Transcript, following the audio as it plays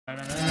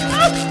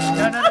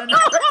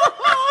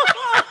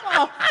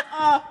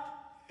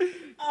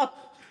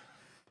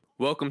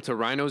Welcome to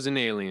Rhinos and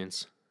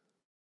Aliens.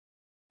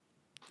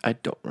 I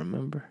don't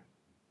remember.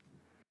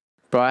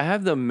 Bro, I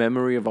have the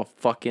memory of a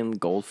fucking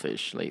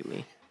goldfish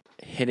lately.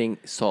 Hitting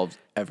solves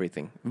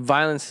everything.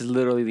 Violence is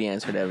literally the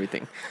answer to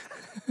everything.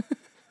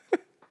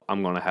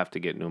 I'm going to have to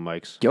get new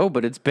mics. Yo,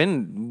 but it's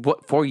been,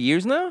 4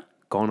 years now?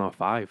 Going on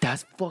 5.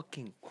 That's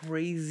fucking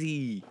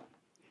crazy.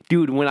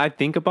 Dude, when I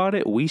think about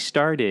it, we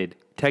started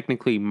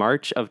technically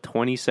March of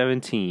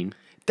 2017.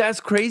 That's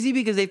crazy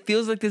because it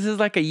feels like this is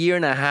like a year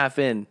and a half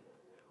in.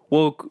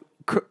 Well,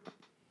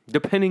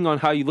 depending on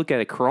how you look at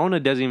it, Corona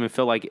doesn't even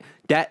feel like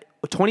that.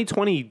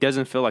 2020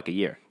 doesn't feel like a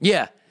year.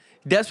 Yeah.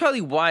 That's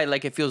probably why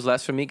like it feels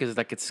less for me because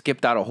like it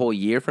skipped out a whole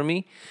year for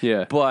me.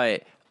 Yeah.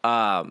 But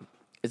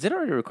is it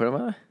already recording? By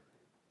the way?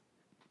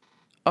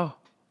 Oh,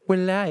 we're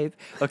live.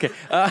 Okay.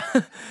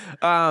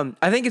 I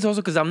think it's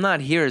also because I'm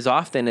not here as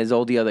often as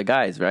all the other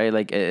guys, right?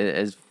 Like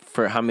as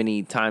for how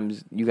many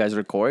times you guys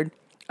record.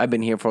 I've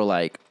been here for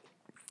like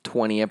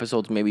 20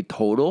 episodes maybe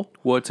total.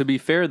 Well, to be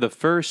fair, the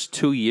first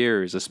 2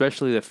 years,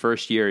 especially the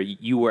first year,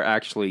 you were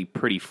actually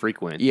pretty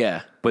frequent.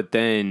 Yeah. But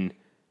then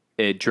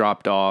it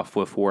dropped off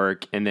with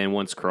work, and then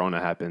once Corona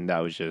happened, that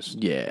was just...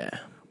 Yeah.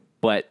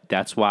 But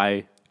that's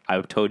why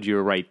I told you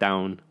to write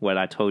down what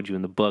I told you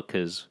in the book,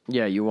 because...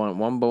 Yeah, you want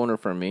one boner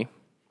from me.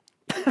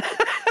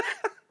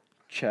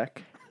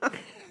 Check.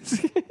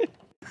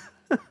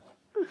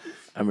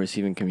 I'm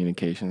receiving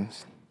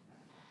communications.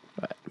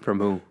 From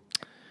who?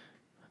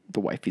 The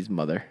wifey's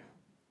mother.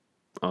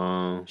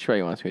 She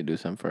probably wants me to do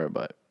something for her,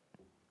 but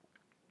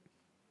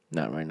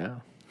not right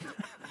now.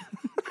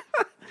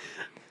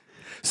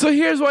 So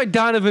here's why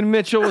Donovan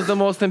Mitchell was the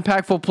most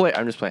impactful player.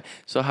 I'm just playing.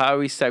 So how are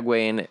we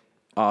segueing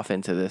off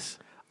into this?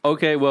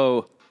 Okay,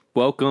 well,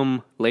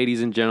 welcome,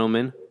 ladies and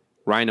gentlemen,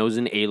 rhinos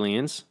and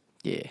aliens.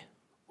 Yeah.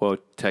 Well,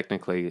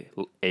 technically,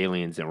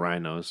 aliens and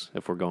rhinos,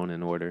 if we're going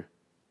in order.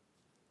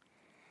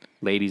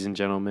 Ladies and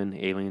gentlemen,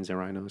 aliens and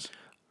rhinos.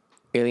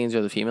 Aliens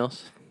are the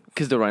females?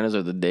 Because the rhinos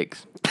are the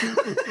dicks.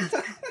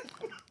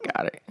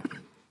 Got it.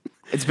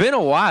 It's been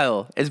a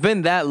while. It's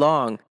been that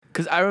long.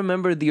 Because I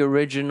remember the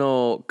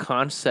original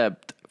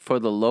concept for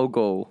the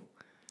logo.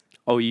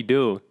 Oh, you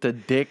do? The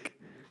dick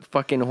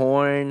fucking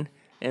horn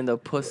and the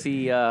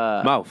pussy...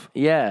 mouth.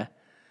 Yeah.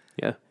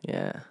 Yeah.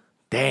 Yeah.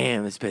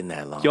 Damn, it's been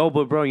that long. Yo,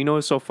 but bro, you know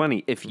what's so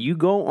funny? If you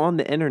go on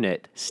the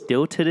internet,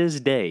 still to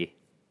this day,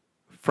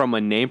 from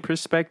a name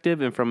perspective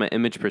and from an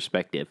image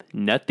perspective,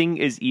 nothing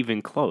is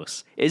even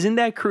close. Isn't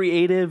that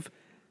creative?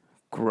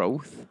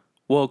 Growth?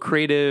 Well,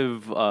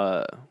 creative,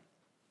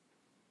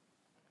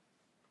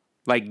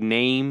 like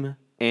name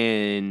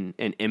and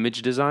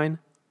image design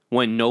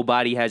when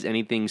nobody has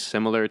anything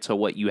similar to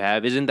what you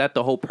have. Isn't that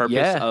the whole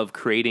purpose of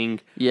creating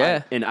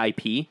an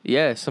IP?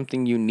 Yeah,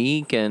 something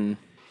unique and...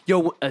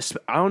 Yo, I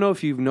don't know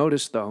if you've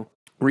noticed, though,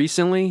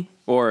 recently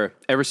or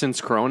ever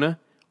since Corona,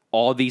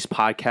 all these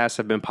podcasts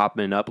have been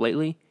popping up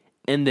lately,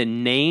 and the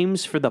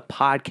names for the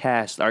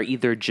podcast are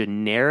either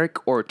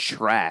generic or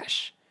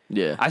trash.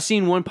 Yeah. I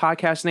seen one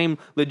podcast name,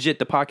 legit,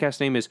 the podcast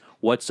name is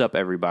What's Up,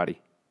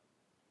 Everybody?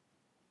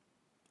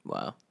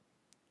 Wow.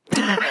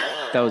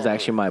 That was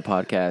actually my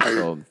podcast,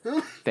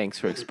 so thanks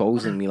for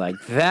exposing me like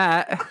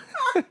that.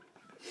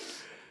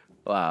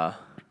 Wow.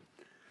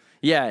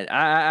 Yeah,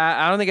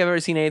 I don't think I've ever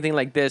seen anything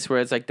like this where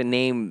it's like the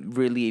name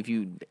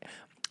really,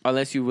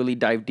 unless you really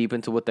dive deep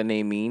into what the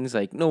name means,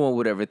 like no one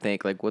would ever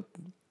think like what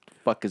the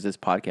fuck is this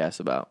podcast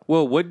about?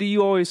 Well, what do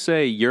you always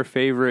say your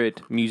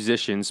favorite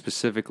musicians,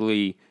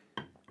 specifically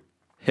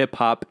hip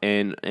hop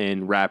and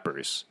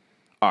rappers,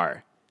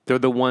 are? They're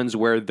the ones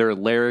where their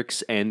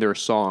lyrics and their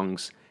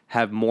songs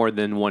have more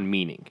than one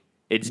meaning.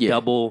 It's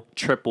double,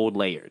 triple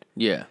layered.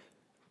 Yeah.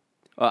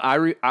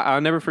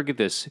 I'll never forget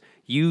this.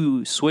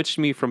 You switched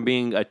me from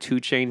being a 2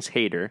 Chainz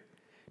hater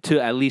to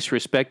at least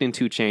respecting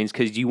 2 Chainz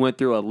because you went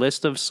through a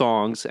list of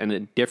songs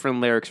and different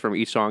lyrics from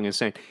each song and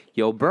saying,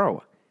 yo,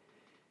 bro,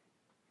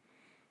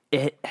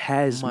 it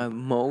has...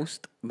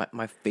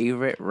 My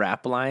favorite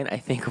rap line, I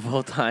think, of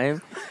all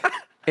time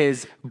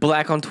is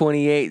Black on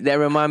 28. That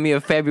remind me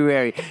of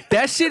February.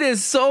 That shit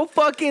is so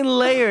fucking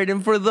layered.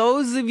 And for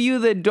those of you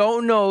that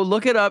don't know,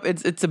 look it up.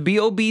 It's a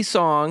B.O.B.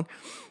 song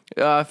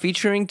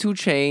featuring 2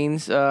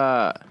 Chainz.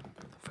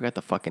 Forgot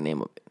the fucking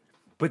name of it.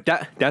 But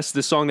that's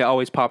the song that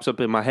always pops up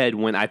in my head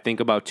when I think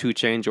about 2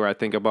 Chainz or I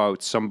think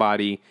about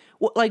somebody.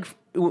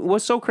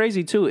 What's so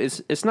crazy too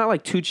is it's not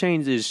like 2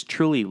 Chainz is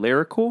truly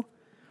lyrical,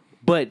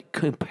 but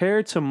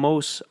compared to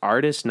most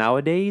artists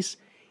nowadays,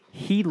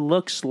 he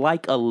looks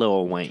like a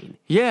Lil Wayne.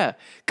 Yeah,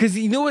 because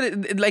you know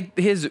what? Like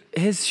his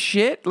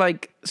shit,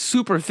 like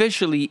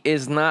superficially,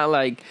 is not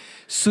like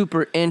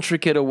super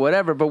intricate or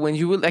whatever. But when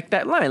you like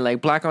that line,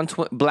 like Black on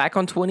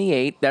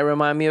 28, that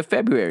remind me of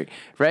February,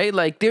 right?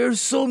 Like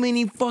there's so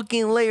many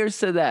fucking layers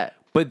to that.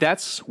 But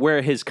that's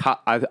where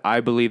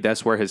I believe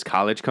that's where his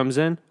college comes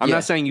in. I'm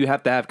not saying you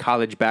have to have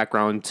college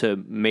background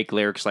to make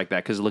lyrics like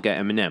that, because look at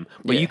Eminem.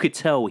 But you could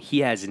tell he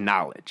has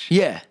knowledge.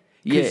 Yeah.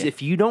 Because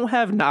if you don't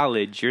have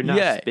knowledge, you're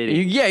not spitting.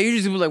 You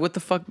just be like, what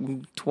the fuck,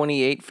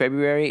 28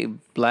 February,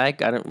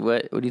 black?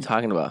 What are you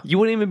talking about? You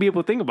wouldn't even be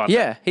able to think about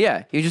that.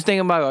 Yeah. You're just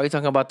thinking about, you're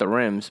talking about the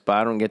rims, but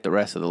I don't get the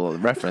rest of the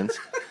reference.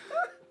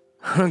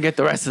 I don't get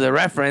the rest of the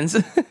reference.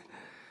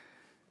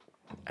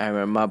 I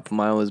remember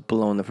mine was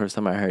blown the first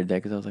time I heard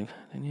that because I was like,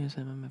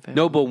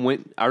 no, but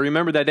I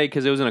remember that day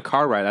because it was in a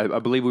car ride. I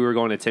believe we were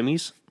going to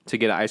Timmy's to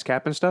get an ice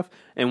cap and stuff.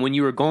 And when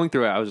you were going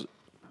through it, I was,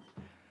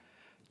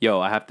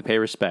 I have to pay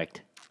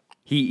respect.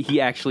 He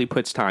actually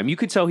puts time. You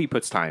could tell he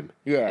puts time.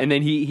 Yeah. And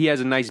then he has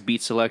a nice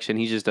beat selection.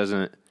 He just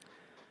doesn't.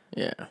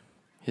 Yeah.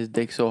 His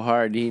dick's so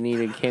hard, he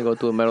can't go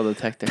through a metal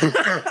detector.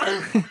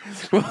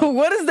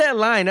 What is that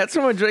line? That's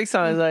from a Drake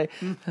song. It's like,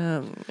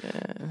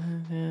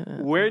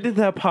 where did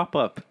that pop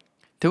up?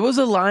 There was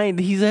a line.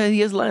 He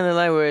has a line in the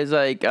line where it's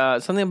like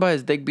something about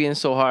his dick being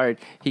so hard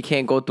he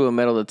can't go through a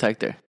metal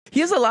detector.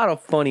 He has a lot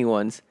of funny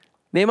ones.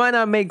 They might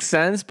not make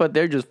sense, but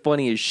they're just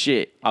funny as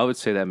shit. I would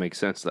say that makes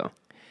sense though.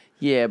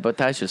 Yeah,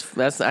 but I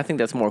think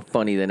that's more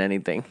funny than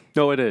anything.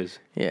 No, it is.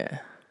 Yeah,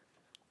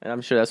 and I'm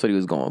sure that's what he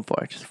was going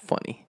for. Just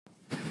funny.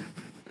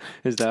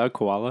 Is that a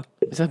koala?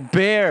 It's a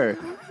bear.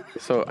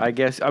 So I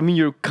guess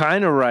you're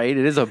kind of right.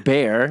 It is a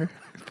bear.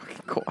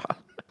 Fucking koala.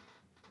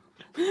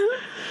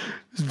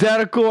 Is that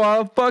a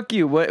koala? Fuck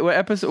you. What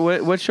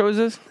episode? What show is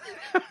this?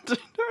 After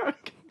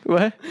Dark.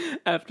 What?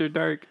 After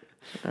Dark.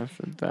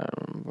 After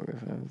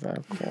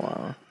that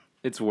koala.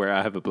 It's where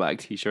I have a black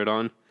T-shirt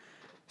on.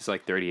 It's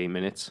like 38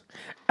 minutes.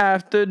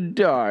 After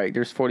Dark.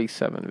 There's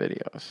 47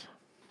 videos.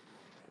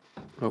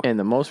 Okay. And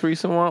the most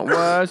recent one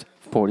was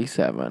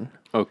 47.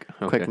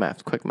 Okay. Quick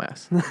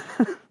maths.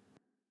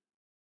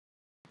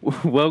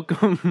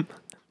 Welcome,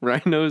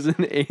 Rhinos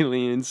and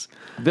Aliens.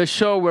 The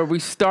show where we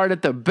start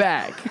at the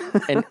back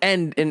and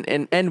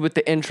end with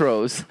the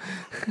intros.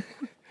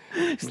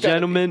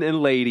 Gentlemen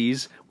and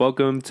ladies,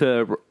 welcome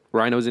to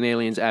Rhinos and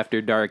Aliens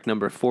After Dark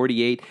number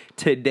 48.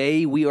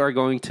 Today we are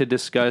going to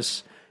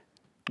discuss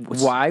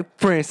why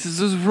Francis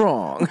is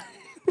wrong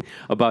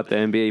about the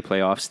NBA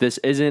playoffs. This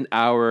isn't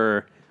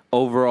our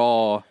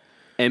overall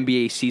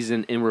NBA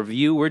season in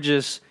review.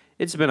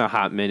 It's been a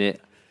hot minute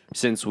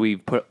since we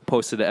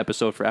posted the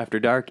episode for After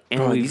Dark.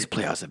 And these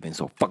playoffs have been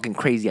so fucking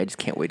crazy. I just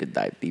can't wait to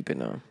dive deep in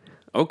them.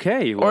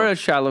 Okay. Well, or a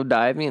shallow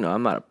dive.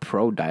 I'm not a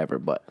pro diver,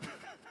 but.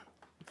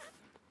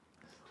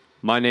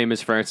 My name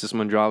is Francis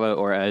Mandrala,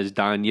 or as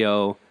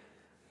Daniel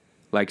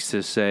likes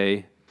to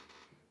say,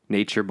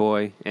 Nature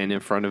Boy. And in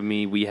front of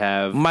me, we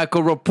have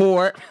Michael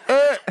Report.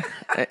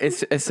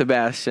 It's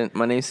Sebastian.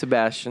 My name's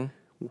Sebastian.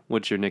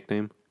 What's your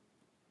nickname?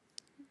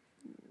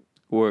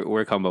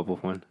 We're come up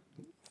with one.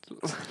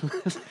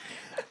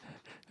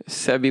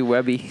 Sebby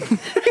Webby.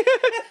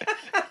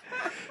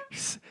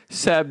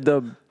 Seb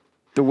the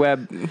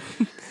web.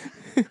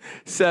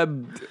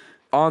 Seb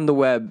on the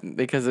web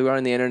because we're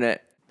on the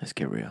internet. Let's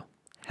get real.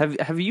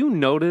 Have you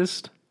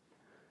noticed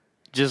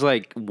just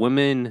like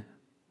women?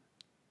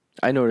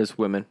 I noticed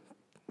women.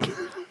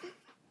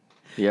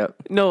 Yep.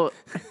 No,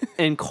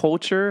 in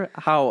culture,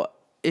 how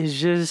it's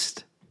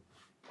just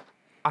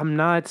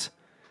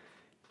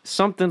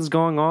something's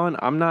going on.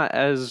 I'm not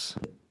as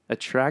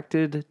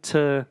attracted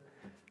to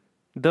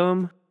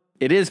them.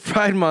 It is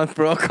Pride Month,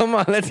 bro. Come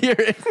on, let's hear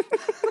it.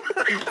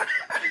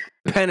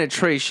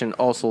 Penetration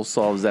also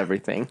solves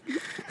everything.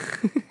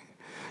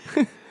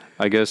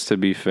 I guess to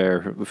be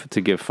fair,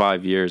 to give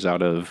 5 years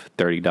out of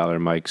 $30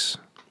 mics.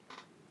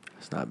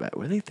 It's not bad.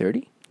 Were they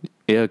 30?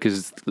 Yeah,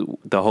 because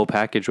the whole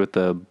package with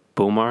the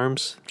boom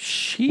arms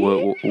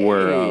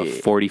were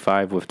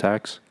 45 with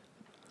tax.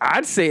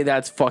 I'd say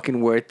that's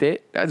fucking worth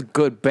it. That's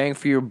good bang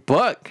for your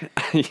buck.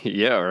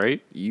 Yeah,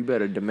 right? You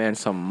better demand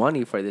some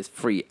money for this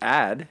free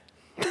ad.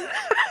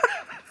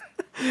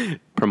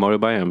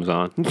 Promoted by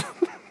Amazon.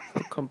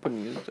 What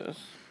company is this?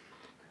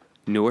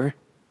 Newer?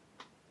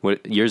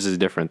 What yours is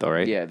different though,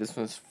 right? Yeah, this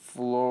one's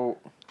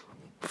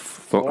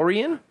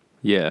Florian?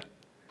 Yeah.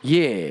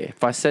 Yeah,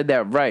 if I said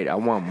that right, I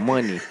want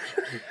money.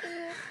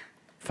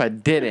 If I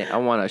didn't, I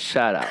want a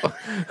shout out.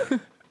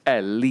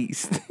 At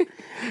least.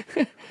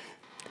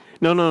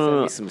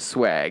 No. Some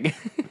swag.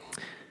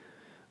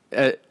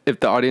 If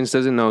the audience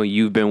doesn't know,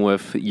 you've been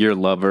with your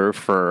lover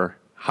for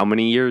how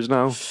many years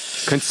now?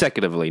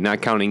 Consecutively,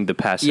 not counting the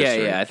past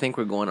history. Yeah. I think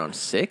we're going on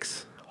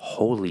 6.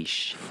 Holy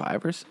shit.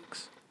 5 or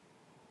 6.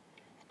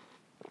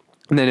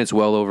 And then it's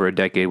well over a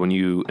decade when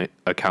you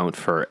account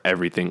for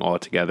everything all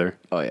together.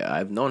 Oh, yeah.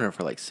 I've known her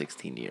for like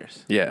 16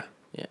 years. Yeah.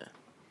 Yeah.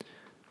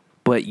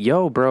 But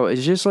yo, bro,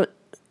 it's just like,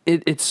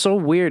 it's so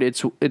weird.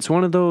 It's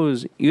one of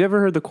those, you ever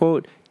heard the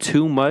quote,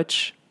 too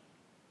much?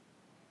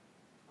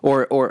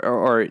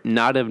 Or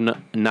not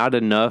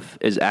enough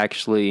is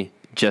actually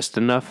just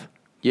enough?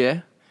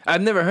 Yeah.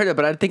 I've never heard it,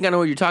 but I think I know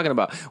what you're talking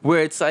about.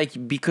 Where it's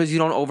like because you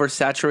don't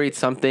oversaturate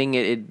something,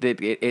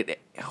 it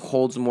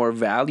holds more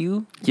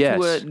value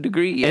to a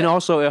degree. Yeah. And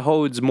also it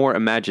holds more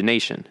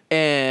imagination.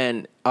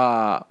 And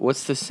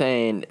what's the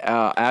saying?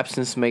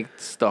 Absence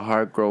makes the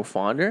heart grow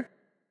fonder.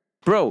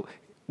 Bro,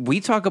 we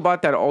talk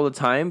about that all the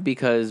time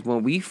because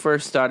when we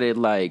first started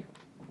like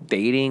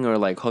dating or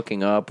like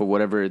hooking up or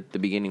whatever the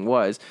beginning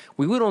was,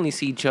 we would only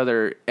see each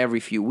other every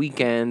few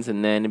weekends,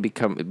 and then it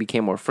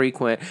became more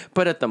frequent.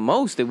 But at the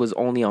most, it was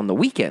only on the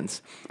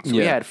weekends. So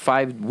we had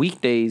 5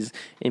 weekdays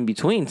in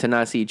between to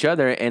not see each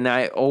other, and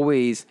I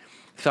always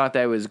thought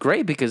that was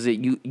great because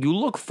you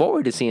look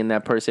forward to seeing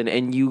that person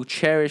and you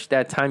cherish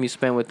that time you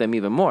spend with them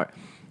even more.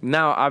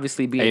 Now,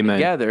 obviously, being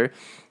together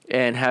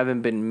and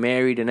having been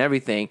married and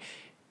everything,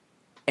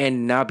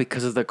 and now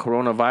because of the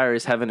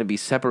coronavirus having to be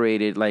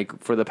separated, like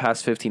for the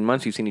past 15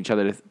 months, we've seen each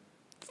other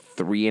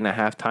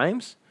 3.5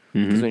 times.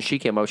 Because when she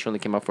came out, she only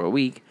came out for a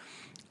week.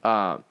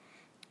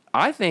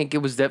 I think it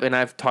was and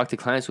I've talked to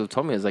clients who have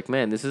told me, it's like,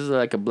 man, this is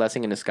like a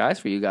blessing in disguise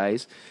for you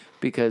guys,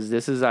 because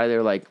this is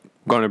either like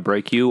going to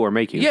break you or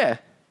make you. Yeah.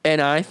 And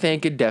I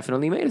think it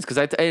definitely made us, because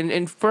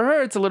and for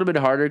her it's a little bit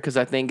harder, because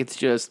I think it's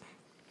just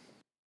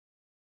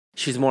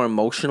she's more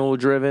emotional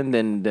driven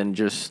than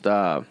just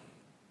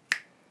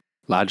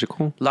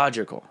logical,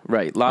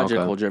 right?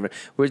 Logical driven.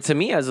 Where to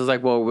me, as I was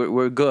like, well,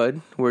 we're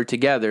good, we're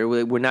together,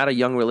 we're not a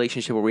young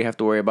relationship where we have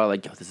to worry about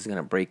like, yo, this is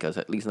gonna break us.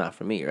 At least not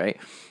for me, right?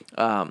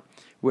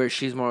 Where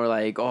she's more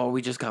like, oh,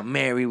 we just got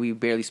married, we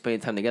barely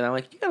spent time together. I'm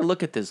like, you gotta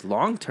look at this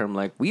long term.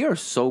 Like, we are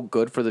so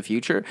good for the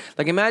future.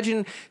 Like,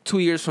 imagine 2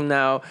 years from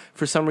now,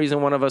 for some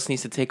reason, one of us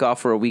needs to take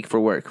off for a week for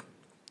work.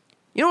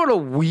 You know what a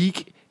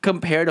week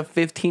compared to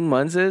 15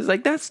 months is?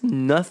 Like, that's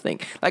nothing.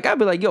 Like, I'd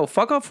be like, yo,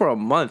 fuck off for a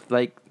month.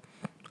 Like,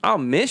 I'll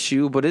miss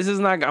you, but this is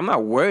not, I'm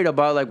not worried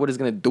about like what it's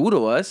gonna do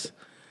to us.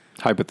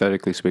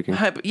 Hypothetically speaking.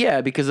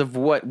 Yeah, because of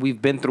what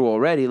we've been through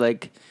already.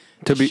 Like,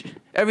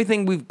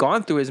 everything we've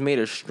gone through has made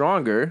us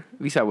stronger.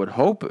 At least I would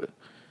hope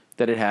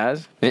that it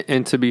has.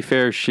 And to be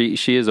fair,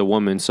 she is a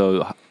woman,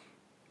 so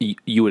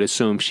you would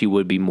assume she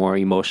would be more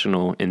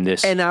emotional in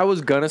this. And I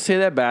was gonna say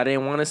that, but I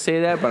didn't want to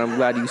say that. But I'm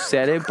glad you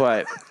said it.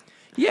 But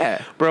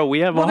yeah, bro, we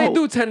have they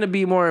do tend to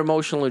be more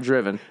emotionally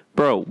driven.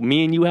 Bro,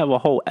 me and you have a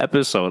whole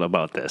episode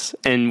about this.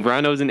 And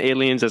Rhinos and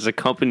Aliens as a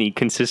company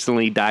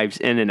consistently dives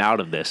in and out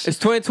of this. It's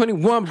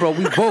 2021, bro.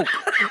 We woke.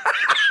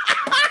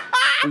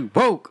 We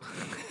woke.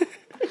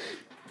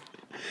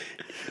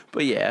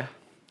 But yeah.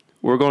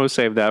 We're going to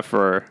save that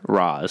for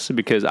Roz,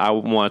 because I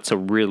want to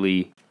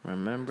really...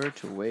 Remember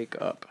to wake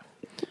up.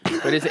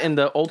 But is it in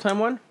the old time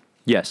one?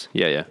 Yes.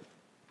 Yeah.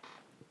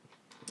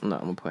 No,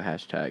 I'm going to put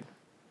hashtag.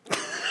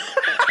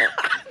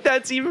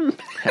 That's even...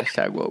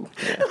 Hashtag woke.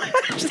 Yeah.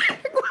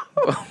 Hashtag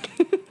woke.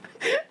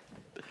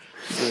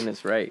 Doing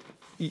this right.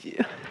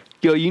 Yeah.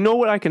 Yo, you know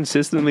what I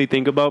consistently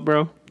think about,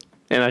 bro?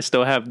 And I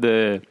still have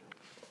the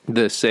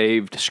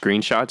saved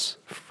screenshots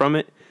from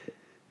it.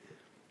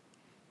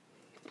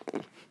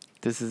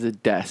 This is a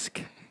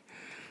desk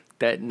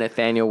that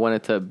Nathaniel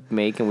wanted to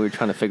make, and we were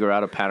trying to figure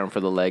out a pattern for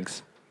the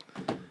legs.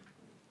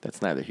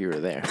 That's neither here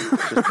or there.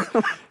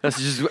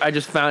 I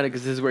just found it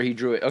because this is where he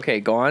drew it. Okay,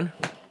 go on.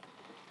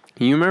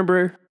 You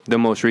remember the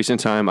most recent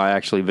time I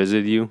actually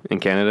visited you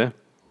in Canada?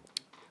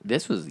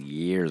 This was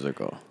years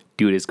ago.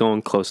 Dude, it's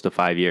going close to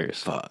 5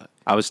 years. Fuck.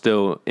 I was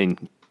still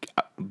in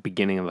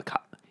beginning of the...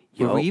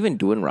 Were we even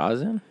doing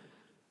rosin?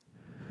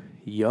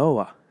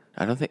 Yo.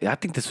 I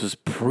think this was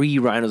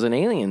pre-Rhinos and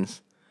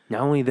Aliens.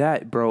 Not only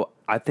that, bro,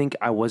 I think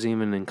I wasn't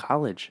even in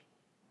college.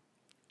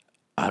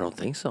 I don't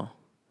think so.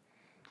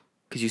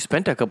 Because you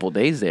spent a couple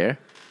days there.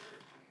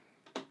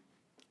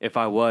 If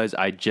I was,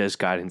 I just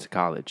got into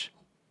college.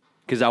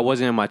 Because I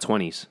wasn't in my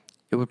 20s.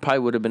 It probably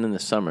would have been in the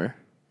summer.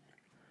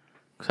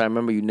 Because I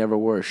remember you never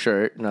wore a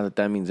shirt. Not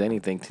that means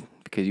anything,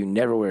 because you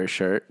never wear a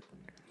shirt.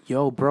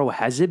 Yo, bro,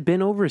 has it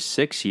been over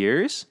 6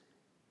 years?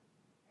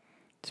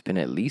 It's been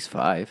at least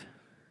 5.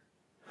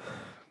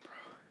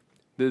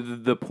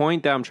 The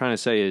point that I'm trying to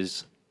say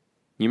is,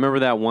 you remember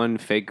that one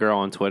fake girl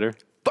on Twitter?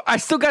 But I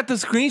still got the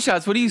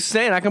screenshots. What are you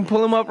saying? I can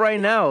pull them up right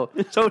now.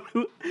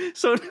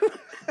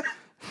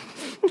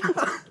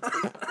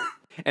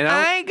 And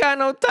I ain't got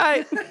no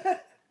type.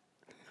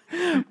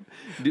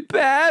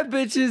 Bad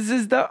bitches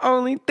is the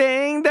only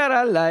thing that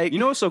I like. You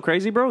know what's so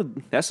crazy, bro?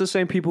 That's the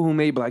same people who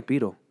made Black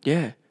Beetle.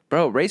 Yeah.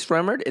 Bro, Race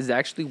Remmerd is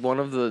actually one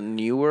of the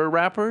newer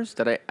rappers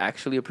that I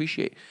actually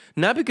appreciate.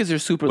 Not because they're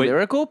super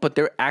lyrical, but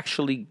they're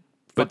actually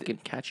fucking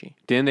catchy.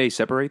 Didn't they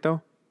separate,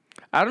 though?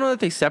 I don't know that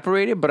they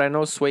separated, but I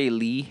know Sway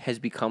Lee has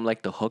become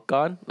like the hook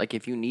god. Like,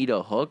 if you need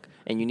a hook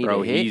and you need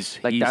a hit,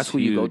 like that's who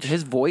you go to.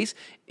 His voice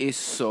is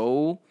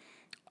so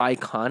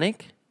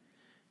iconic.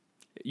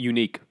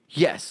 Unique.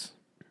 Yes.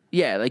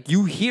 Yeah, like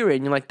you hear it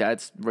and you're like,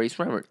 that's Race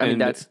Remmerd. I mean,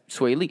 that's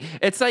Sway Lee.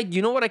 It's like,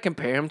 you know what I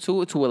compare him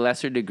to a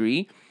lesser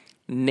degree?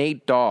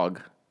 Nate Dogg.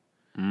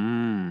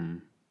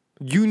 You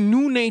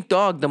knew Nate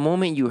Dogg the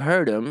moment you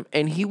heard him,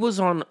 and he was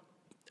on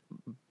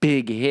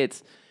big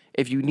hits.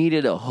 If you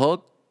needed a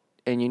hook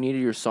and you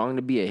needed your song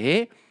to be a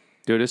hit,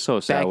 dude, it's so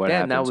sad what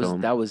happened to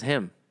him. That was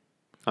him.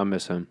 I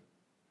miss him.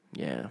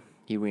 Yeah,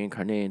 he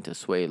reincarnated into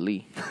Sway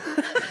Lee.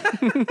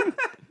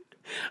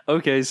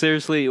 Okay,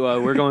 seriously,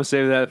 we're going to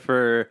save that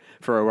for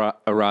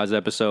a Roz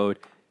episode.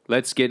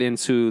 Let's get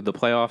into the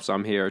playoffs.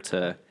 I'm here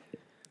to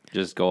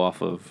just go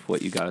off of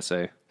what you got to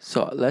say.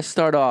 So let's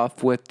start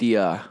off with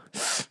the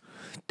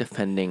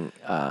defending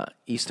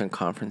Eastern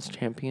Conference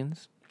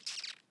champions.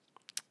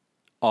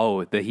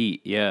 Oh, the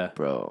Heat. Yeah.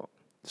 Bro.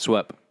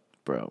 Swept.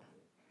 Bro.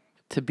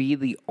 To be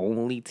the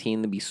only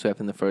team to be swept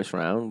in the first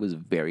round was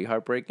very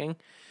heartbreaking.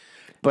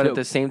 But at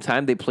the same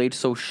time, they played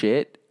so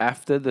shit.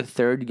 After the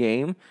third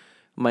game,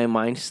 my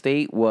mind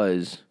state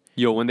was...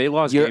 Yo, when they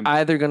lost you're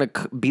either going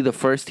to be the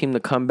first team to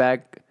come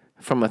back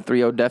from a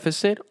 3-0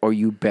 deficit, or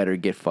you better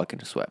get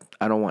fucking swept.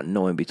 I don't want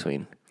no in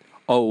between.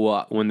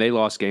 Oh, when they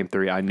lost game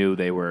 3, I knew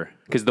they were...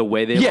 Because the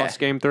way they lost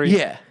game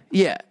 3?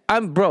 Yeah.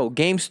 Bro,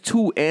 games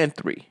 2 and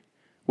 3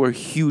 were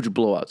huge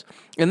blowouts.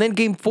 And then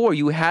game 4,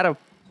 you had a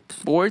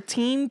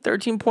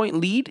 13-point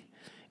lead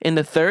in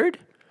the third.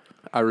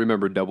 I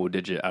remember double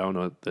digit. I don't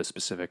know the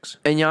specifics.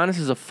 And Giannis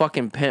is a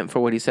fucking pimp for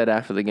what he said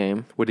after the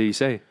game. What did he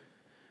say?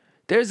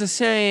 There's a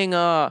saying,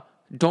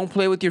 don't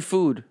play with your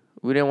food.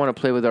 We didn't want to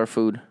play with our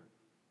food.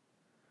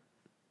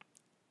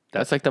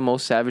 That's like the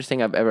most savage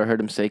thing I've ever heard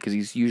him say, because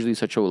he's usually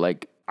such a,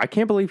 like... I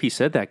can't believe he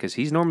said that, because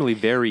he's normally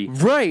very...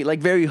 Right, like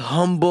very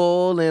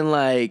humble and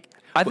like...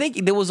 I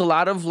think there was a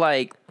lot of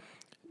like...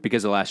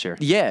 Because of last year.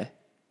 Yeah.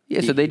 Yeah,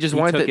 so they just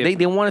wanted to,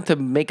 they wanted to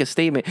make a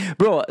statement.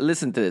 Bro,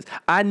 listen to this.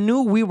 I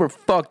knew we were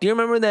fucked. Do you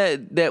remember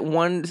that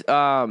one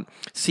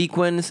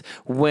sequence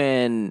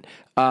when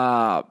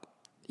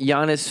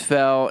Giannis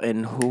fell,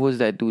 and who was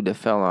that dude that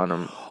fell on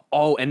him?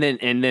 Oh, and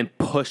then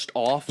pushed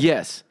off?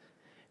 Yes.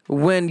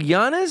 When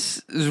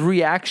Giannis'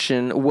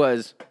 reaction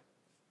was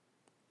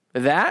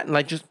that,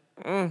 like just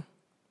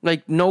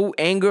like no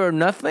anger or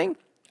nothing,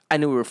 I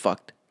knew we were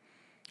fucked.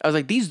 I was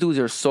like, these dudes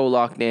are so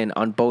locked in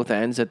on both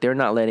ends that they're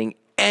not letting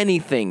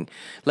anything,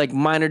 like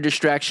minor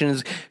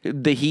distractions,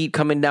 the Heat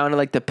coming down to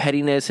like the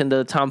pettiness and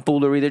the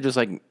tomfoolery. They're just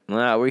like,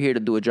 nah, we're here to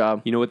do a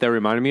job. You know what that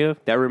reminded me of?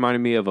 That reminded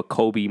me of a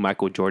Kobe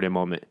Michael Jordan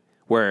moment,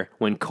 where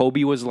when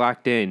Kobe was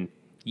locked in,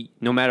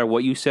 no matter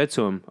what you said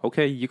to him,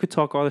 okay, you could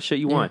talk all the shit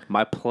you want.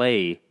 My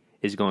play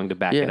is going to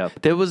back it up.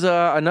 There was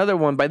another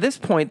one. By this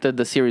point,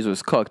 the series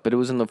was cooked, but it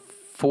was in the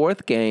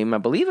fourth game. I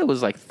believe it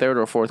was like third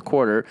or fourth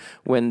quarter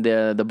when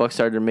the Bucks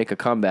started to make a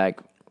comeback.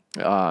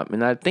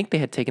 And I think they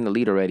had taken the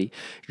lead already.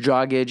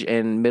 Dragic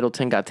and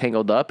Middleton got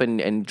tangled up, and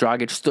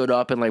Dragic stood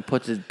up and like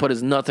put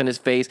his nuts in his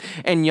face,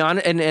 and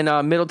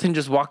Middleton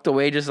just walked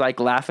away, just like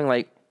laughing,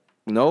 like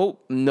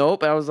nope. And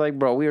I was like,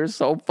 bro, we are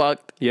so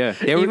fucked. Yeah,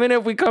 even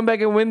if we come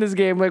back and win this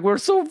game, like we're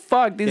so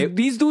fucked.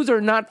 These dudes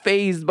are not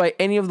fazed by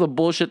any of the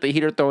bullshit the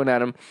Heat are throwing at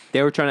them.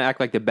 They were trying to act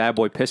like the bad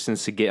boy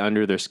Pistons to get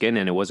under their skin,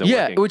 and it wasn't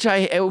working. Which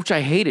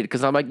I hated,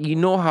 because I'm like, you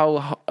know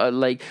how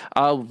like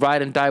I'll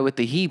ride and die with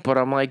the Heat, but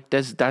I'm like,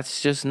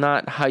 that's just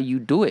not how you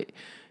do it.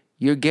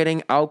 You're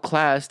getting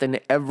outclassed in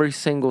every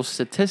single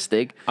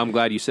statistic. I'm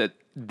glad you said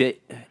that.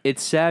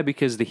 It's sad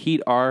because the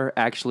Heat are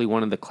actually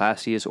one of the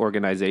classiest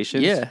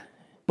organizations. Yeah,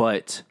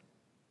 but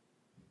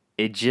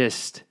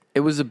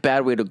it was a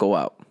bad way to go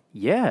out.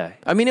 Yeah.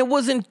 I mean, it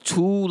wasn't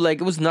too,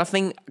 like, it was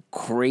nothing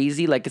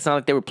crazy. Like, it's not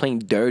like they were playing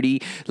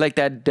dirty, like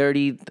that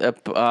dirty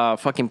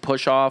fucking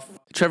push-off.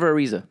 Trevor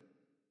Ariza.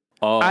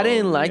 Oh, I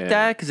didn't like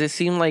that, because it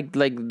seemed like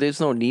there's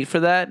no need for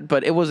that,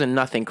 but it wasn't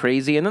nothing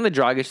crazy. And then the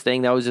Dragic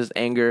thing, that was just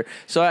anger.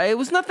 So it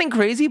was nothing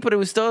crazy, but it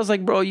was still, I was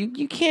like, bro,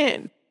 you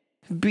can't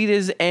be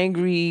this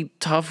angry,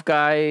 tough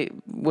guy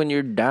when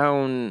you're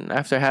down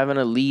after having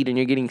a lead and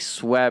you're getting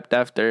swept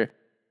after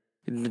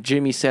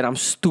Jimmy said, I'm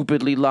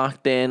stupidly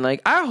locked in.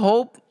 Like, I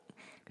hope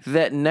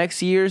that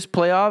next year's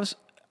playoffs,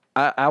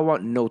 I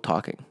want no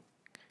talking.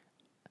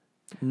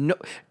 No,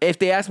 if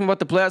they ask me about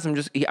the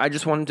playoffs, I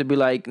just want them to be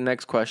like,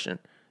 next question.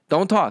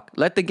 Don't talk.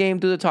 Let the game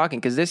do the talking,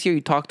 because this year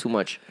you talk too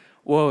much.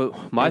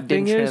 Well, my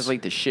thing is,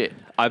 translate the shit.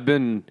 I've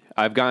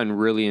gotten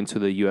really into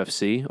the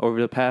UFC over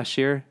the past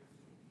year,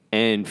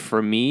 and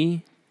for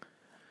me,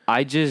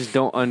 I just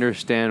don't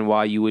understand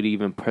why you would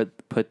even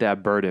put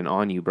that burden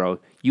on you, bro.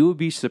 You would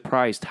be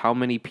surprised how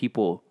many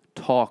people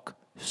talk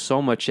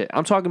so much shit.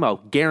 I'm talking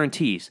about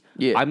guarantees.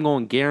 Yeah. I'm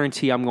going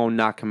to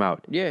knock him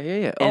out.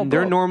 Yeah. And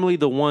they're normally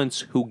the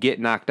ones who get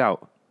knocked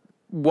out.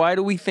 Why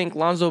do we think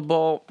Lonzo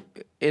Ball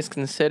is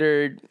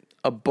considered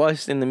a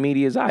bust in the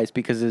media's eyes?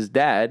 Because his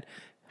dad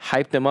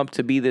hyped him up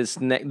to be this,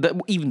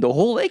 even the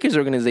whole Lakers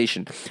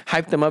organization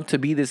hyped him up to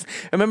be this.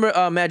 I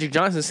remember Magic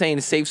Johnson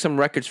saying, save some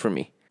records for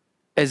me.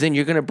 As in,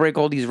 you're going to break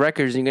all these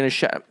records and you're going to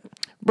shut.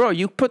 Bro,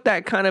 you put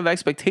that kind of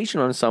expectation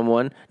on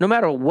someone, no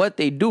matter what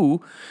they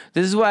do.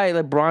 This is why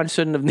LeBron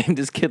shouldn't have named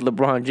this kid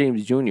LeBron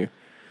James Jr.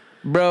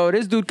 Bro,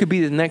 this dude could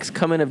be the next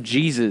coming of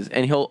Jesus,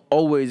 and he'll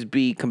always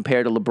be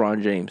compared to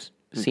LeBron James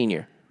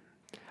Sr.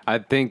 I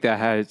think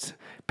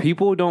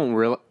people don't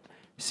realize.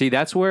 See,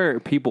 that's where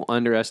people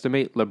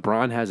underestimate.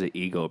 LeBron has an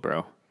ego,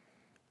 bro.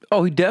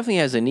 Oh, he definitely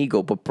has an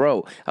ego, but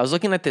bro, I was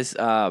looking at this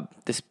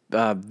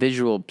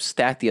visual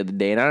stat the other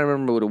day, and I don't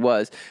remember what it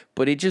was,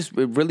 but it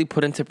really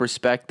put into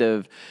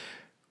perspective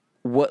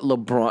what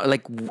LeBron,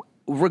 like,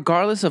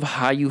 regardless of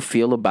how you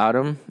feel about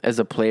him as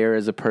a player,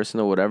 as a person,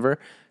 or whatever,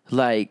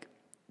 like,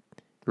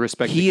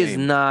 respect. He is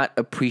not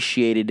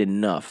appreciated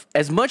enough.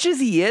 As much as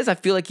he is, I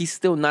feel like he's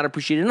still not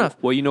appreciated enough.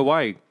 Well, you know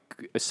why?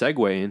 A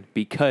segue in,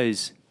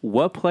 because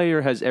what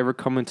player has ever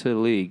come into the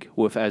league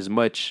with as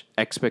much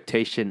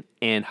expectation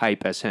and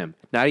hype as him?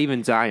 Not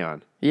even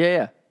Zion.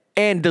 Yeah.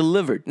 and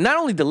delivered. Not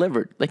only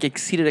delivered, like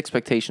exceeded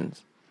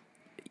expectations.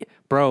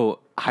 Bro,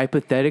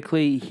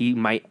 hypothetically, he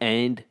might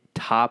end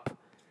top.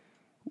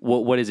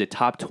 What is it?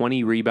 Top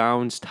 20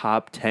 rebounds,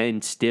 top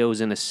 10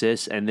 steals and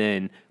assists, and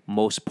then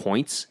most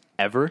points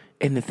ever.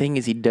 And the thing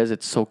is, he does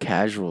it so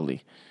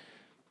casually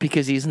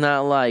because he's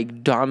not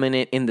like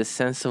dominant in the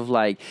sense of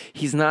like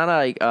he's not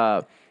like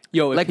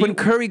like when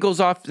Curry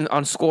goes off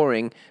on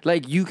scoring,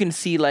 like you can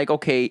see like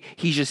okay,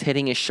 he's just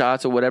hitting his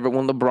shots or whatever.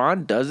 When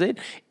LeBron does it,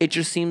 it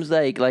just seems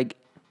like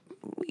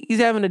he's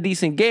having a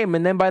decent game,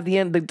 and then by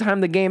the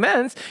time the game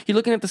ends, you're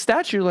looking at the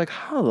stats, you're like,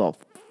 how the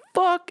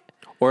fuck?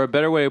 Or a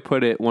better way to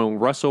put it, when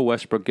Russell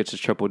Westbrook gets a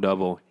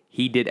triple-double,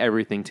 he did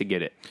everything to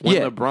get it. When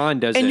LeBron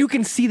does it, and you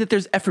can see that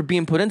there's effort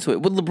being put into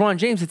it. With LeBron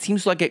James, it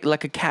seems like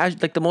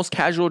the most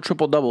casual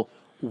triple-double.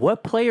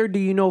 What player do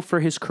you know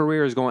for his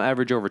career is going to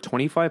average over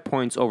 25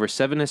 points, over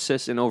 7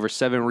 assists, and over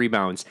 7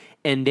 rebounds?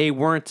 And they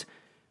weren't.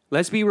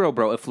 Let's be real,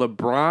 bro. If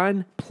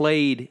LeBron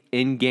played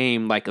in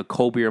game like a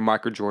Kobe or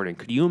Michael Jordan,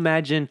 could you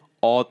imagine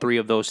all 3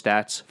 of those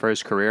stats for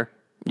his career?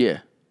 Yeah.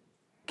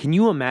 Can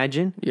you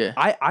imagine? Yeah.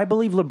 I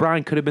believe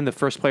LeBron could have been the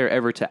first player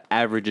ever to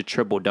average a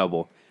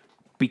triple-double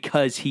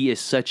because he is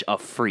such a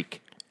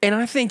freak. And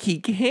I think he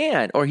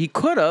can, or he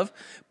could have,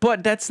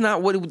 but that's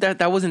not what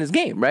that wasn't his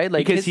game, right?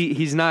 Like because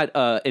he's not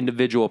an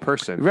individual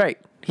person, right?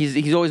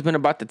 He's always been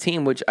about the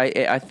team, which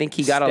I think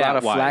he got a lot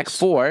of flack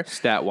for,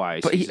 stat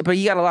wise. But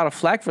he got a lot of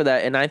flack for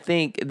that, and I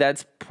think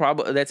that's part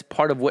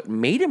of what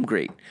made him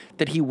great.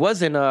 That he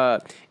wasn't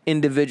a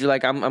individual.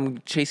 Like I'm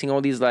chasing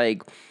all these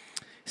like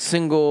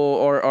single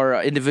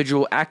or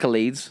individual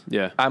accolades.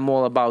 Yeah, I'm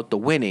all about the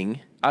winning.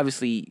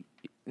 Obviously,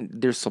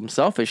 there's some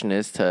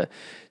selfishness to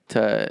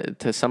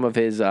some of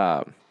his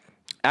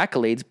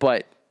accolades,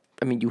 but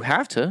I mean, you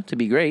have to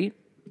be great.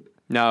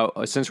 Now,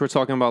 since we're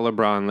talking about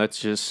LeBron, let's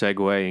just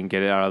segue and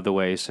get it out of the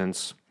way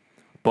since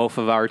both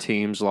of our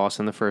teams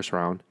lost in the first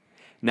round.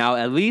 Now,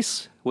 at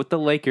least with the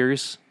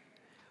Lakers,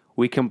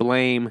 we can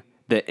blame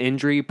the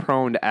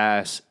injury-prone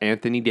ass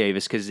Anthony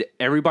Davis because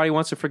everybody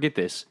wants to forget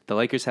this. The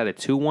Lakers had a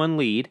 2-1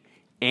 lead,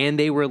 and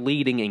they were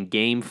leading in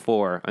Game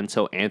 4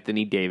 until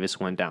Anthony Davis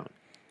went down.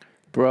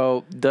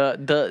 Bro,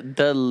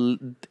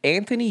 the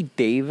Anthony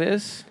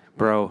Davis,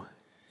 bro.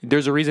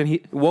 There's a reason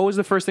what was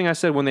the first thing I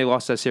said when they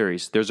lost that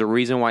series? There's a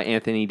reason why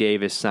Anthony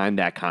Davis signed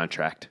that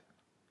contract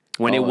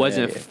when it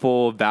wasn't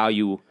full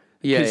value.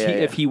 Because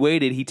if he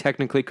waited, he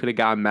technically could have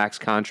gotten max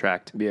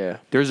contract. Yeah.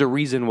 There's a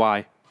reason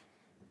why.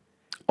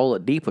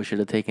 Oladipo should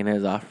have taken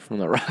his offer from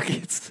the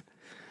Rockets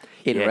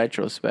in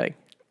retrospect.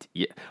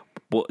 Yeah.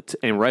 Well,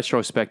 in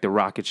retrospect, the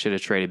Rockets should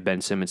have traded Ben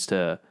Simmons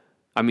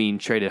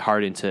traded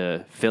Harden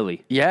to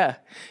Philly. Yeah.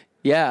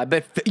 Yeah, I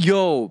bet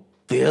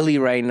Philly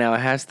right now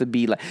has to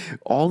be like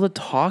all the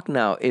talk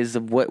now is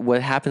of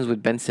what happens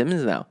with Ben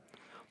Simmons now.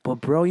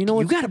 But bro, you know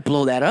what? You got to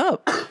blow that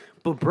up.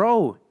 But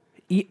bro,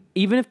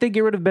 even if they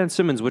get rid of Ben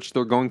Simmons, which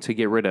they're going to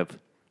get rid of,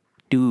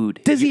 dude,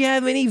 does he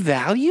have any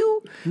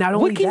value? Not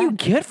only what can you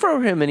get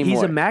from him anymore?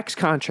 He's a max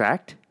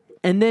contract,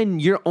 and then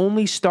your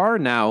only star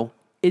now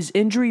is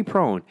injury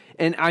prone.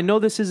 And I know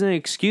this isn't an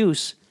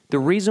excuse. The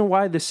reason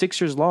why the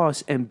Sixers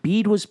lost,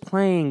 Embiid was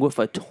playing with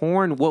a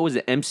torn, what was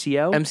it,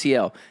 MCL?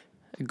 MCL.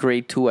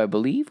 Grade 2, I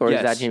believe, or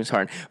is that James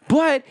Harden?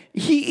 But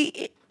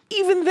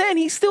even then,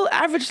 he still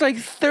averaged like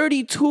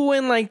 32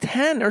 and like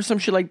 10 or some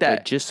shit like that.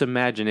 But just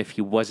imagine if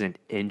he wasn't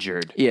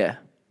injured. Yeah.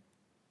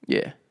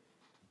 Yeah.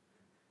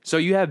 So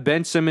you have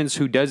Ben Simmons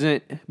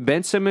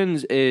Ben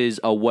Simmons is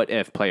a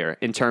what-if player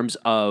in terms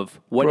of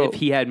if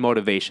he had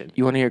motivation.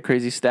 You want to hear a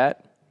crazy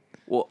stat?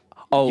 Well,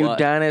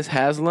 Udonis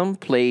Haslem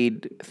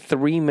played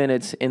 3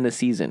 minutes in the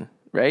season,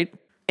 right?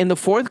 In the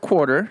fourth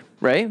quarter,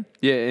 right?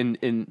 Yeah,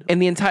 in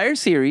the entire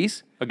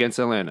series against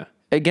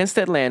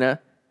Atlanta,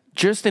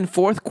 just in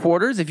fourth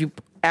quarters, if you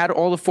add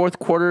all the fourth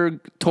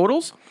quarter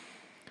totals,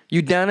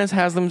 Udonis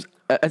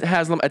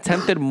Haslem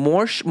attempted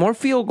more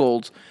field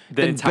goals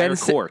than entire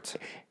court,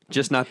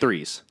 just not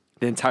threes.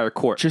 The entire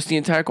court, just the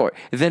entire court.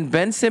 Then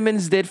Ben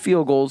Simmons did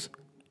field goals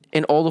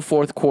in all the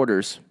fourth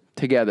quarters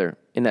together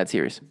in that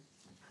series.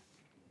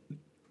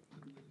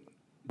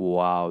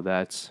 Wow,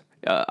 that's.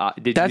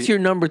 That's your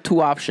number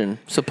 2 option,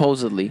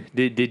 supposedly.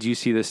 Did you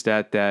see the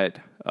stat that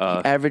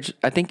average?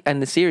 I think in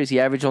the series he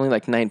averaged only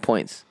like 9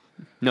 points.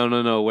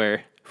 No.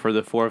 Where for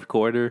the fourth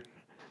quarter,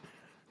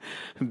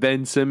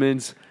 Ben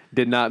Simmons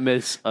did not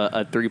miss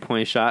a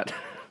 3-point shot.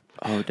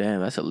 Oh damn,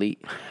 that's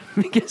elite.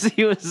 Because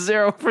he was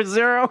 0 for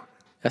 0.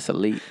 That's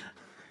elite.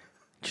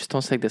 Just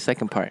don't say the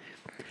second part.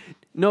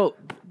 No,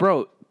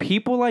 bro.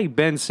 People like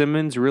Ben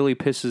Simmons really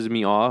pisses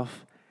me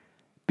off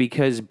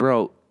because,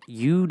 bro.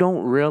 You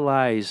don't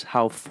realize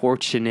how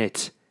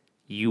fortunate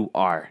you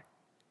are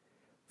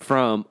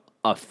from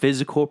a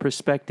physical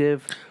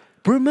perspective.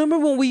 Remember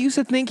when we used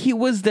to think he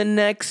was the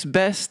next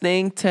best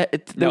thing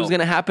that was going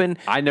to happen?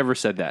 I never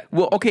said that.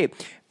 Well, okay.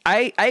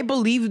 I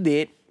believed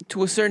it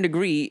to a certain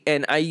degree,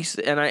 and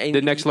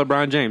the next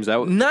LeBron James. I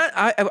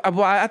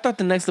thought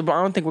the next LeBron.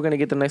 I don't think we're gonna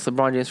get the next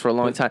LeBron James for a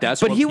long time.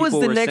 But he was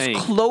the next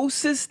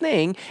closest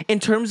thing in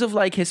terms of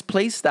like his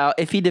play style.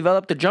 If he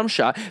developed a jump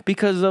shot,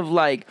 because of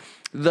like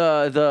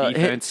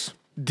the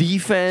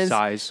defense,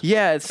 size,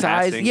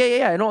 passing.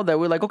 And all that.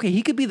 We're like, okay,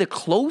 he could be the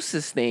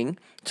closest thing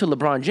to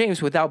LeBron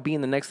James without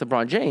being the next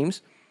LeBron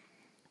James.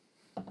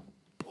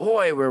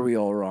 Boy, were we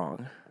all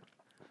wrong.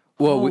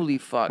 Holy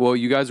fuck. Well,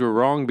 you guys were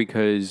wrong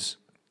because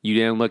you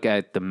didn't look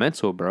at the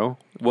mental, bro.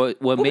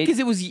 Because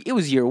it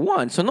was year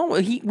one, so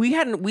we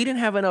didn't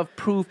have enough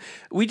proof.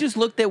 We just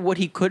looked at what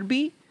he could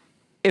be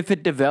if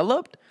it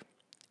developed,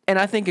 and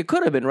I think it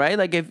could have been right.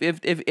 Like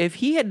if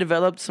he had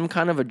developed some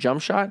kind of a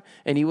jump shot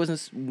and he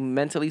wasn't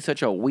mentally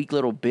such a weak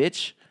little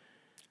bitch.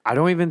 I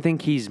don't even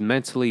think he's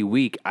mentally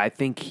weak. I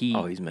think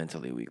he's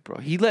mentally weak, bro.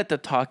 He let the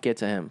talk get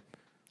to him.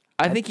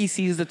 I think he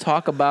sees the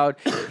talk about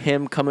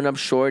him coming up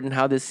short and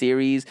how the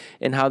series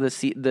and how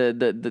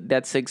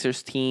that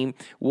Sixers team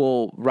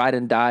will ride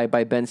and die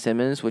by Ben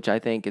Simmons, which I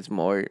think is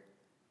more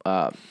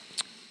Embiid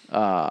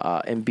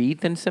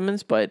than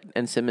Simmons,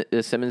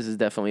 Simmons is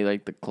definitely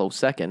like the close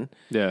second.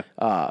 Yeah.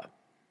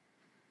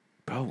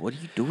 Bro, what do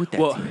you do with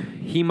that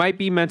team? He might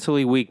be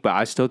mentally weak, but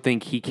I still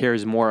think he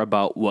cares more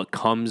about what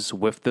comes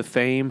with the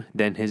fame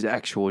than his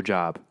actual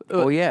job.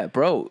 Oh, yeah,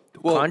 bro.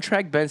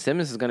 Contract Ben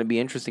Simmons is going to be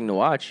interesting to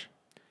watch.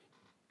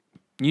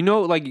 You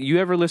know, like, you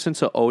ever listen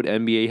to old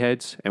NBA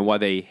heads and why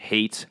they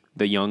hate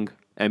the young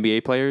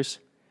NBA players?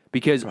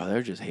 Because... Bro,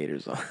 they're just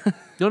haters.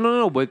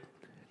 No, but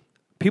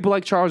people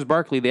like Charles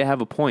Barkley, they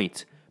have a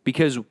point.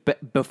 Because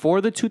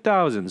before the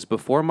 2000s,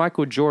 before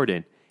Michael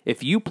Jordan,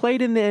 if you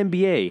played in the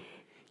NBA,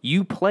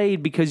 you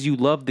played because you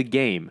loved the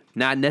game,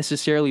 not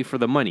necessarily for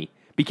the money.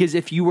 Because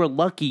if you were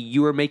lucky,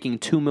 you were making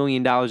 $2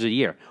 million a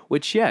year.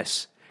 Which,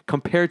 yes,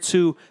 compared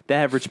to the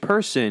average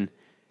person,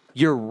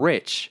 you're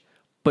rich.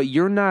 But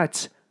you're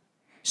not...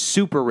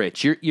 super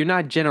rich. You're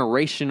not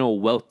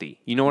generational wealthy.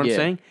 You know what I'm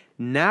saying?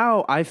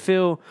 Now I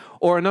feel,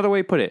 or another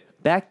way to put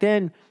it, back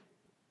then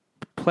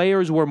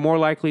players were more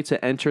likely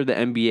to enter the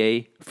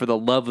NBA for the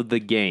love of the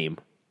game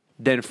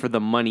than for the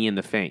money and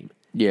the fame.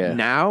 Yeah.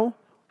 Now,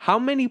 how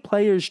many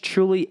players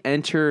truly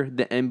enter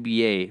the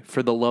NBA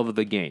for the love of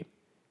the game?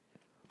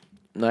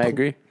 I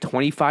agree.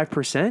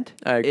 25%?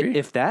 I agree.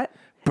 If that?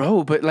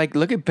 Bro, but like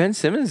look at Ben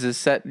Simmons is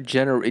set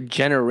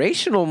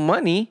generational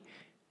money,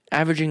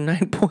 averaging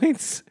 9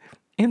 points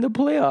in the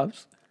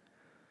playoffs.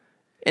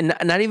 And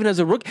not even as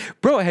a rookie.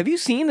 Bro, have you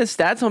seen the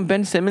stats on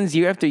Ben Simmons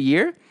year after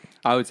year?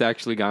 Oh, it's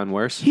actually gotten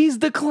worse. He's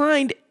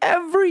declined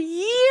every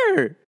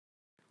year.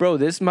 Bro,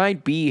 this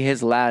might be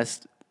his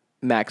last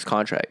max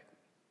contract.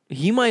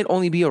 He might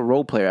only be a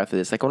role player after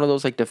this. Like one of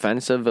those like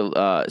defensive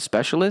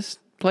specialist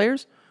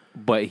players.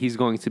 But he's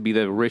going to be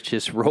the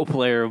richest role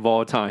player of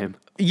all time.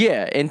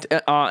 Yeah,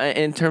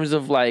 in terms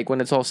of like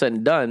when it's all said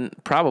and done,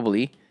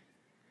 probably.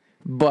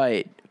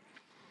 But...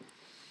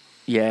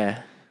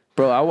 yeah,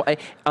 bro.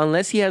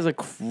 Unless he has a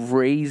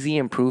crazy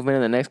improvement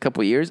in the next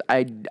couple of years,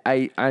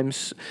 I'm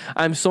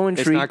so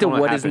intrigued at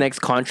what his next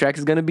contract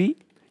is gonna be.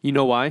 You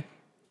know why?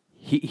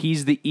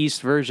 He's the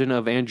East version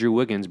of Andrew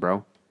Wiggins,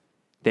 bro.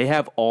 They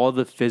have all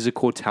the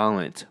physical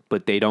talent,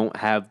 but they don't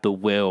have the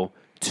will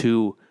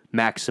to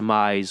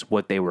maximize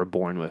what they were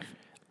born with.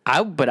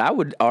 But I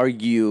would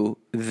argue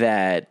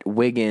that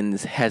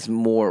Wiggins has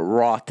more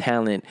raw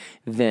talent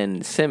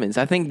than Simmons.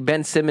 I think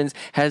Ben Simmons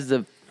has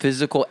the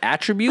physical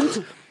attributes,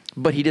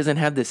 but he doesn't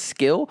have the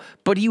skill.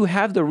 But you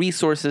have the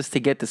resources to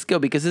get the skill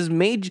because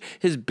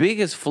his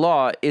biggest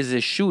flaw is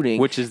his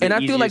shooting, and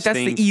I feel like that's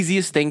the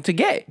easiest thing to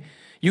get.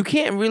 You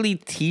can't really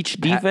teach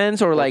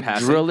defense or like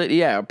drill it,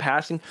 or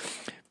passing.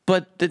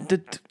 But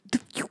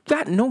you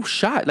got no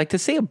shot. Like to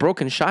say a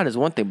broken shot is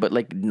one thing, but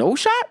like no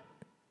shot.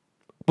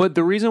 But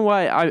the reason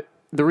why I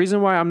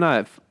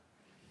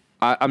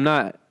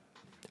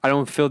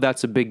don't feel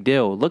that's a big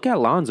deal. Look at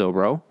Lonzo,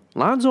 bro.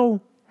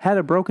 Lonzo had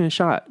a broken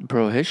shot.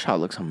 Bro, his shot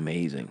looks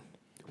amazing.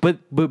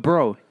 But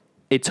bro,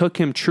 it took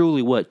him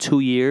truly, 2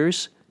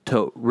 years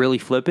to really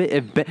flip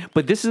it?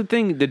 But this is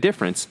the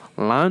difference.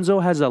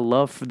 Lonzo has a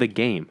love for the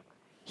game.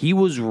 He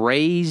was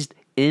raised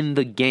in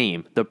the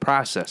game, the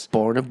process.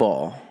 Born a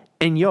ball.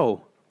 And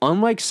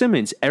unlike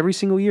Simmons, every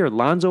single year,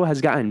 Lonzo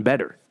has gotten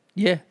better.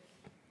 Yeah.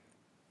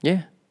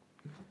 Yeah.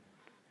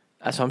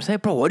 That's what I'm saying.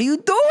 Bro, what do you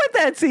do with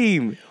that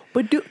team?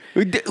 What do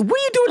you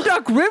do with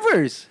Doc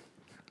Rivers?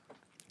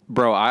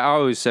 Bro, I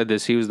always said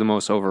this. He was the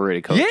most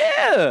overrated coach.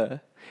 Yeah.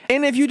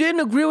 And if you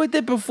didn't agree with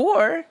it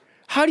before,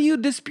 how do you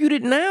dispute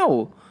it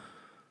now?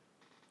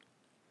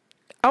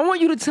 I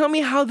want you to tell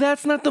me how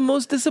that's not the more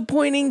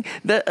disappointing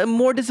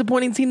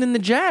team than the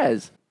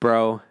Jazz.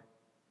 Bro,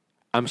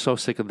 I'm so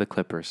sick of the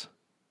Clippers.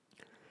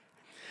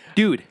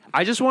 Dude,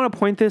 I just want to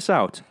point this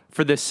out.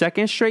 For the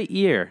second straight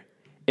year,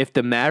 if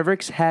the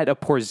Mavericks had a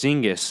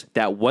Porzingis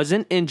that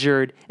wasn't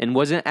injured and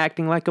wasn't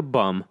acting like a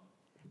bum,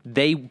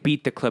 they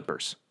beat the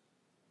Clippers.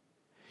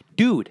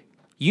 Dude,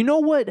 you know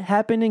what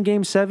happened in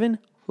Game 7?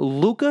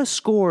 Luka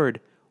scored,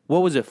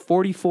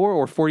 44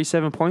 or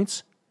 47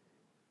 points?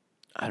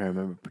 I don't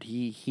remember, but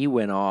he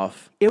went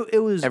off.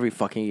 It was every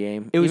fucking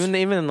game. It was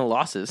even in the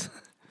losses.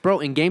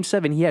 Bro, in Game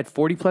 7, he had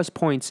 40-plus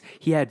points.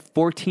 He had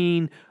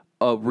 14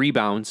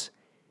 rebounds.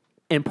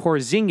 And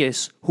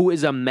Porzingis, who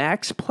is a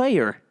max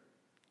player,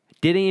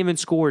 didn't even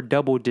score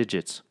double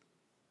digits.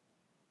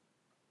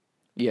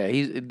 Yeah,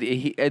 he's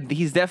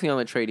definitely on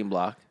the trading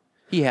block.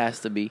 He has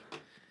to be.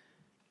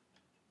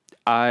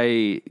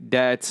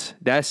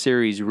 That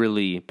series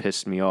really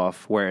pissed me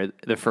off. Where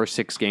the first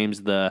 6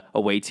 games, the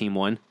away team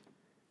won.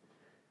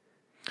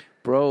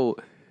 Bro,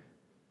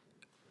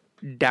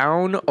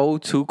 down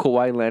 0-2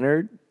 Kawhi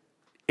Leonard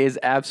is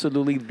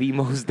absolutely the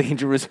most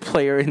dangerous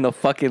player in the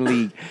fucking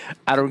league.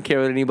 I don't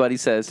care what anybody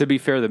says. To be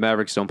fair, the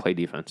Mavericks don't play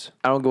defense.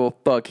 I don't give a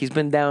fuck. He's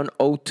been down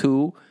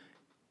 0-2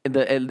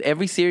 in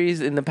every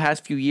series in the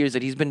past few years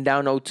that he's been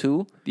down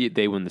 0-2.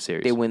 They win the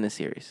series. They win the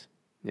series.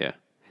 Yeah.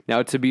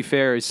 Now, to be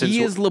fair,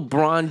 He is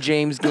LeBron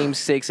James Game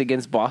 6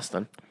 against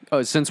Boston.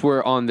 Since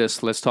we're on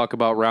this, let's talk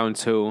about round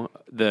 2,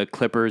 the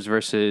Clippers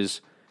versus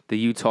the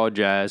Utah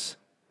Jazz.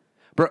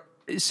 Bro,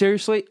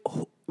 seriously,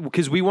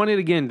 because we wanted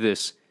to get into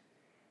this.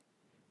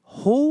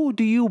 Who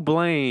do you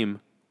blame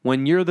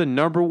when you're the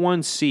number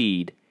 1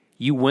 seed,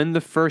 you win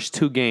the first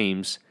 2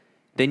 games,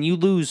 then you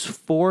lose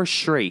 4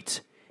 straight,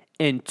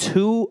 and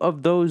 2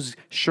 of those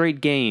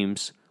straight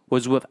games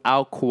was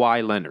without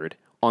Kawhi Leonard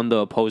on the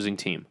opposing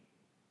team?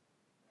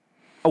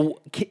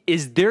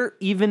 Is there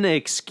even an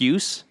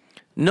excuse?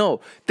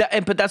 No,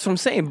 but that's what I'm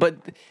saying. But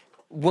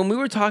when we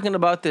were talking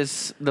about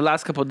this the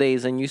last couple of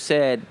days, and you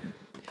said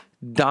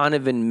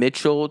Donovan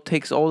Mitchell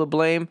takes all the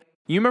blame.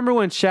 You remember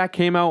when Shaq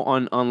came out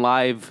on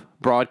live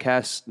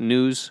broadcast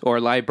news or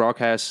live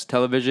broadcast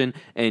television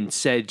and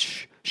said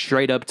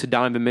straight up to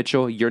Donovan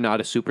Mitchell, "You're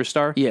not a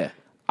superstar"? Yeah.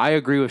 I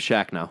agree with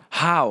Shaq now.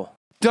 How?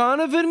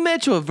 Donovan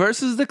Mitchell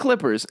versus the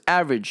Clippers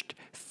averaged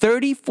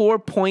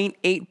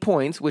 34.8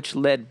 points, which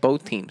led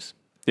both teams.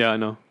 Yeah, I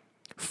know.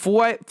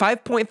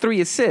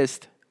 5.3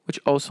 assists, which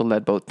also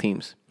led both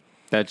teams.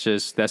 That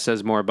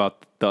says more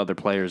about the other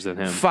players than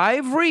him.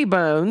 5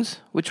 rebounds,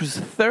 which was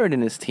third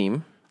in his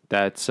team.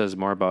 That says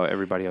more about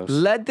everybody else.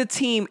 Led the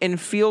team in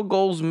field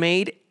goals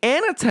made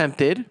and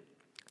attempted,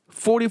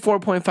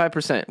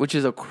 44.5%, which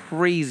is a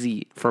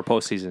crazy for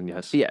postseason.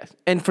 Yes. Yes,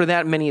 and for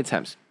that many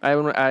attempts, I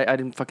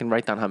didn't fucking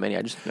write down how many.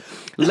 I just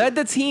led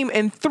the team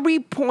in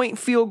 3-point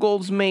field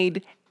goals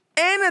made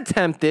and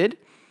attempted,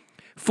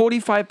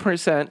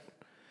 45%,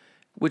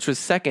 which was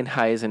second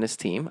highest in his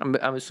team.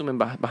 I'm assuming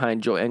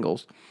behind Joe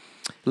Ingles.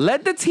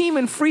 Led the team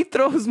in free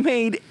throws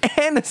made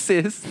and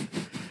assists.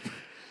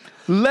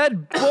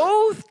 Led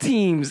both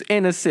teams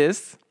in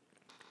assists.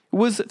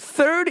 Was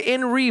third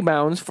in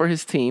rebounds for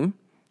his team.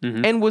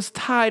 Mm-hmm. And was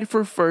tied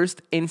for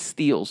first in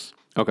steals.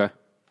 Okay.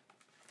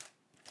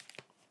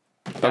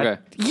 Okay.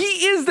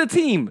 He is the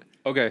team.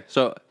 Okay.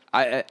 So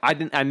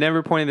I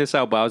never pointed this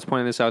out, but I was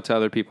pointing this out to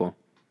other people.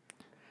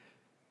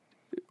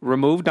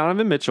 Remove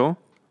Donovan Mitchell.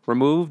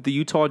 Remove the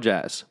Utah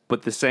Jazz.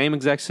 But the same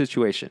exact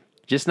situation.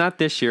 Just not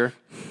this year.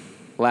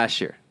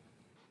 Last year.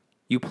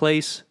 You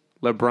place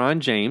LeBron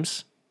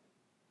James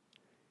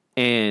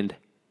and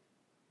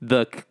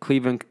the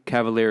Cleveland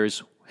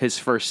Cavaliers his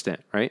first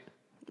stint, right?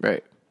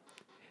 Right.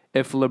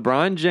 If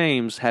LeBron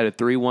James had a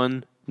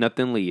 3-1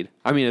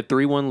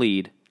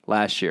 lead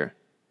last year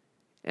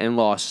and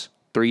lost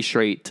 3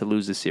 straight to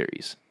lose the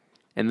series,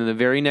 and then the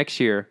very next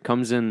year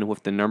comes in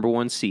with the number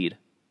 1 seed,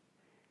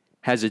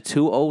 has a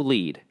 2-0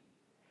 lead,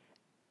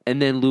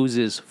 and then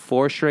loses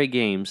 4 straight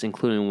games,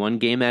 including 1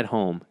 game at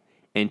home,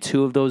 and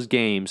 2 of those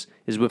games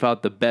is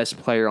without the best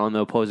player on the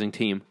opposing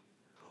team,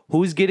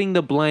 who's getting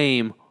the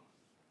blame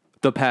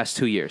the past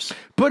 2 years?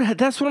 But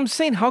that's what I'm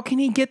saying. How can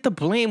he get the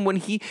blame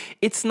when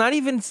it's not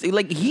even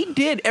like he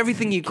did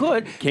everything he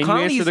could. Can you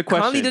answer the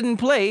question? Conley didn't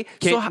play.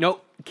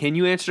 Can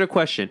you answer the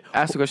question?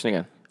 Ask the question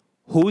again.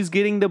 Who's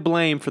getting the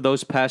blame for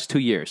those past 2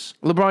 years?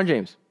 LeBron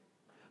James.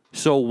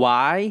 So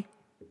why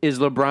is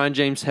LeBron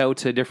James held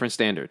to a different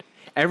standard?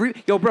 Bro.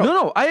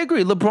 No, I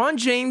agree. LeBron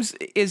James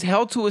is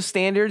held to a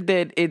standard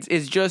that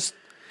is just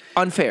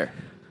unfair.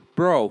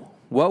 Bro,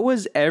 what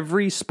was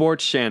every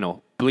sports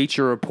channel,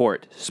 Bleacher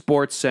Report,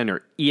 Sports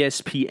Center,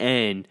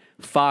 ESPN,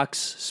 Fox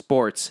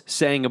Sports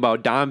saying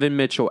about Donovan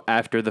Mitchell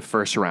after the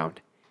first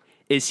round?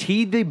 Is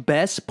he the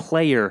best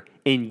player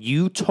in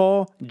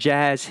Utah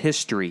Jazz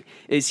history?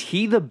 Is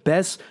he the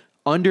best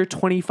under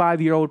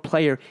 25-year-old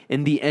player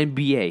in the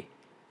NBA?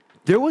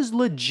 There was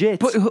legit.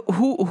 But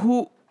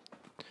who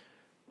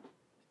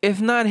if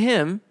not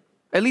him,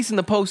 at least in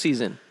the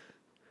postseason?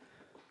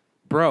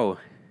 Bro,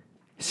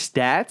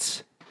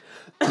 stats?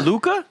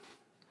 Luka?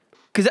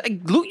 Because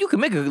you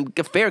can make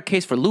a fair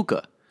case for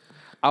Luka.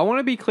 I want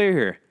to be clear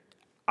here.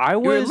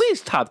 You're at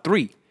least top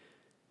 3.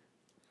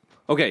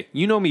 Okay,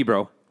 you know me,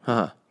 bro.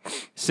 Uh-huh.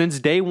 Since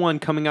day 1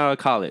 coming out of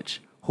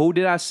college, who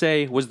did I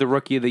say was the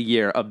rookie of the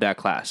year of that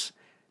class?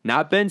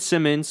 Not Ben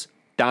Simmons,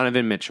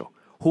 Donovan Mitchell.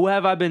 Who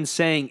have I been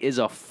saying is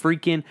a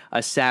freaking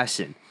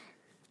assassin?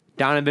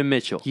 Donovan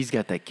Mitchell. He's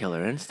got that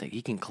killer instinct.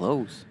 He can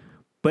close.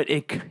 But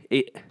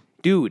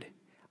dude,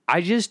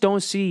 I just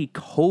don't see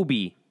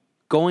Kobe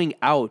going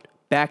out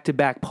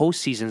back-to-back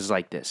postseasons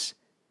like this.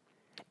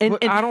 And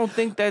I don't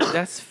think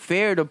that's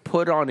fair to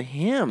put on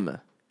him.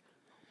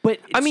 But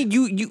I mean,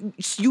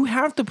 you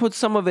have to put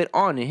some of it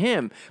on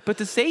him. But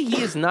to say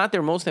he is not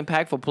their most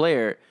impactful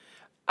player,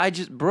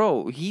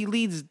 he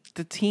leads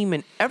the team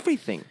in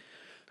everything.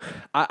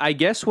 I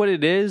guess what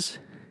it is,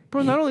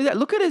 Bro, not only that,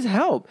 look at his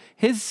help.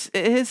 His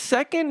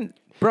second...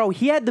 bro,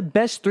 he had the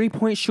best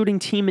 3-point shooting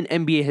team in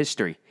NBA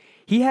history.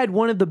 He had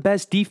one of the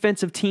best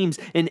defensive teams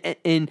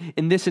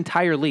in this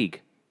entire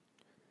league.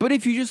 But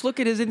if you just look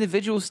at his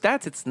individual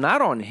stats, it's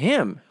not on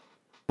him.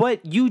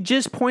 But you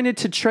just pointed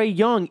to Trae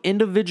Young.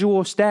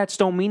 Individual stats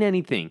don't mean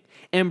anything.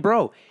 And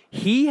bro,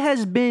 he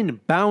has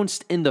been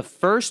bounced in the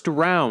first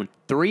round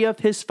 3 of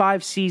his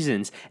 5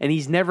 seasons, and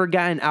he's never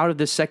gotten out of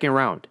the second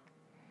round.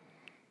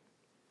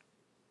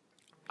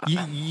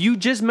 You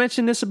just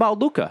mentioned this about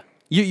Luka.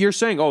 You're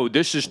saying, oh,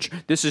 this is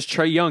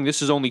Trae Young.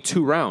 This is only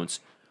 2 rounds.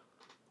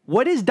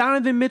 What is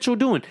Donovan Mitchell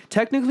doing?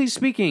 Technically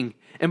speaking,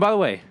 and by the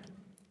way,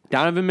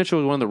 Donovan Mitchell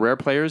is one of the rare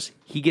players.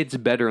 He gets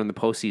better in the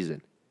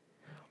postseason.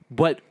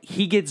 But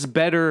he gets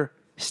better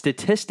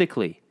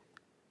statistically.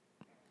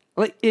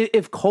 Like,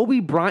 if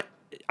Kobe Bryant...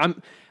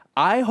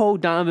 I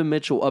hold Donovan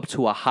Mitchell up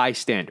to a high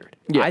standard.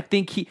 Yeah.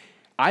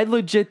 I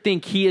legit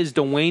think he is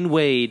Dwayne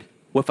Wade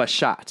with a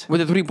shot.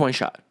 With a 3-point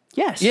shot.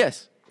 Yes.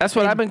 Yes. That's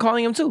what I've been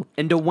calling him too.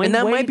 And Dwayne and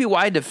that Wade, might be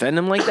why I defend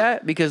him like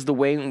that, because D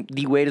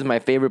Wade is my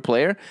favorite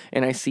player,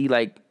 and I see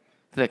like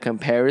the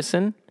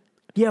comparison.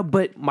 Yeah,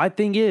 but my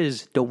thing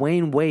is,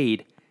 Dwayne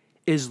Wade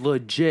is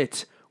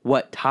legit,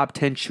 what, top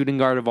 10 shooting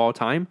guard of all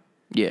time?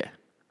 Yeah.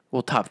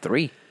 Well, top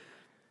 3.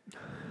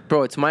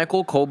 Bro, it's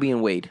Michael, Kobe,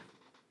 and Wade.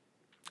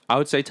 I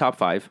would say top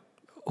 5.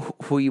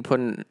 Who you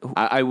putting?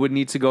 I would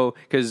need to go,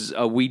 because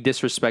we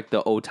disrespect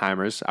the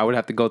old-timers. I would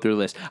have to go through the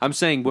list. I'm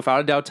saying,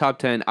 without a doubt, top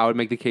 10. I would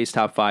make the case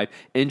top 5.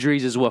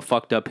 Injuries is what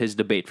fucked up his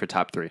debate for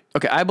top 3.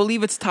 Okay, I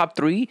believe it's top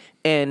 3,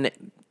 and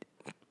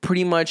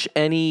pretty much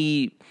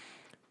any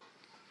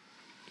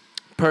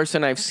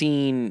person I've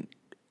seen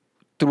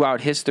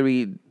throughout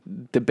history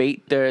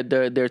debate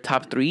their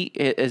top 3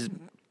 is,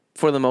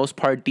 for the most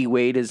part, D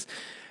Wade is,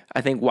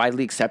 I think,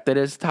 widely accepted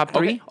as top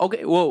 3.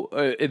 Okay. Well,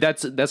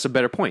 that's a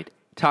better point.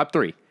 Top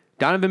 3.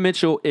 Donovan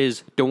Mitchell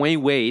is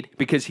Dwayne Wade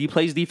because he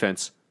plays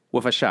defense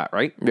with a shot,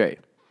 right? Right.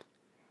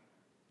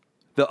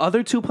 The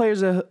other 2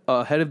 players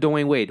ahead of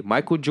Dwayne Wade,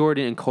 Michael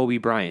Jordan and Kobe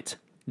Bryant,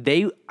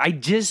 I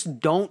just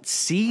don't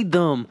see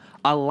them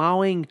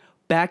allowing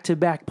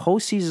back-to-back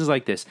postseasons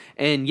like this.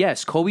 And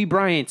yes, Kobe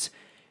Bryant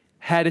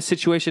had a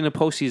situation in the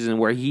postseason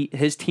where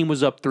his team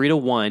was up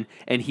 3-1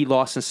 and he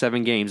lost in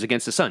 7 games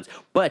against the Suns.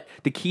 But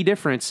the key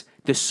difference,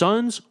 the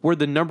Suns were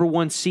the number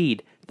 1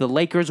 seed. The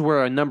Lakers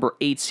were a number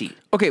 8 seed.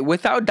 Okay,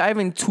 without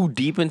diving too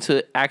deep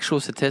into actual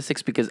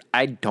statistics, because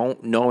I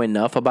don't know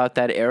enough about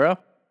that era,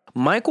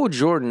 Michael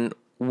Jordan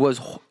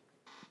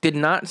did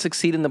not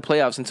succeed in the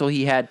playoffs until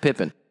he had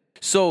Pippen.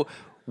 So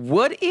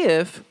what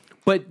if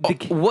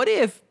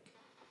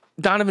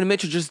Donovan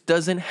Mitchell just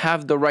doesn't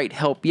have the right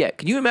help yet?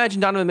 Can you imagine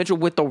Donovan Mitchell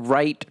with the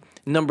right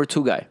number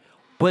 2 guy?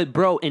 But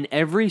bro, in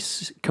every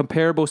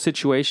comparable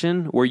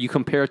situation where you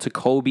compare it to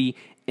Kobe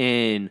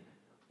and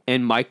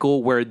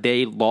Michael, where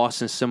they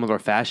lost in similar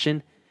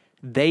fashion,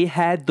 they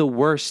had the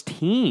worst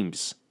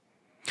teams.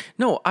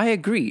 No, I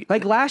agree.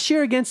 Like last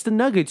year against the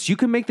Nuggets, you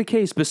can make the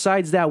case,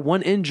 besides that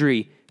one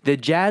injury, the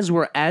Jazz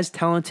were as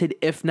talented,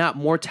 if not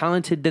more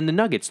talented, than the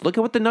Nuggets. Look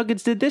at what the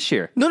Nuggets did this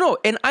year. No,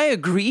 and I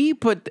agree,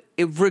 but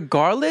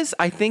regardless,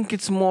 I think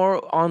it's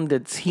more on the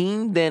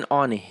team than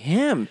on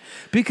him.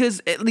 Because,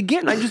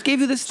 again, I just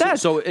gave you the stats.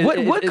 So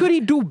what could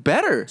he do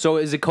better? So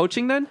is it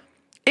coaching then?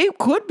 It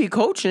could be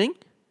coaching.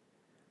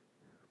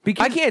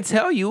 Because I can't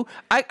tell you.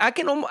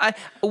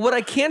 What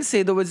I can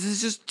say though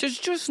is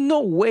just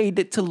no way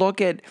to look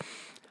at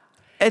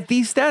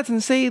these stats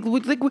and say,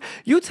 like,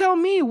 you tell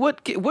me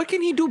what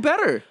can he do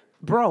better?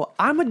 Bro,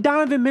 I'm a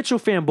Donovan Mitchell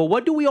fan, but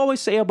what do we always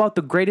say about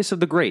the greatest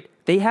of the great?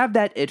 They have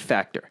that it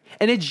factor,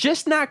 and it's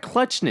just not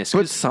clutchness.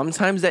 But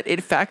sometimes that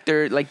it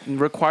factor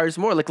requires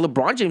more. Like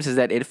LeBron James has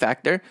that it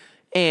factor,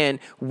 and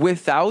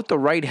without the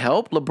right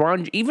help,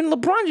 even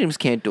LeBron James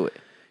can't do it.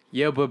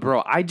 Yeah, but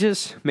bro,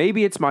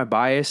 maybe it's my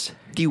bias.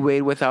 D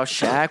Wade without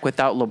Shaq,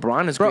 without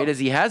LeBron, as great as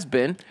he has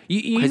been,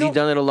 has he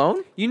done it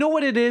alone? You know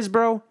what it is,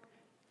 bro?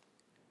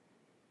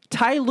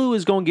 Ty Lue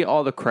is going to get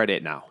all the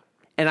credit now.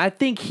 And I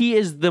think he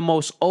is the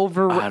most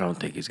I don't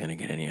think he's going to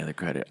get any other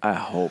credit. I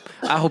hope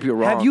you're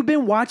wrong. Have you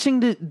been watching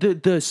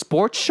the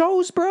sports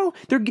shows, bro?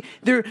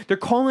 They're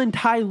calling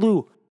Ty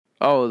Lue.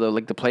 Oh,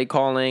 the play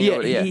calling?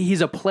 Yeah,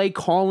 he's a play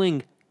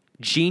calling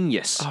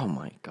genius. Oh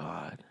my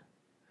God.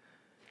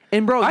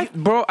 And bro,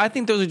 I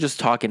think those are just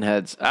talking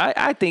heads.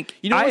 I think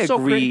I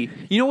agree.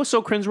 You know what's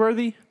so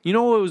cringeworthy? You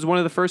know what was one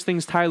of the first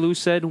things Ty Lue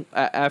said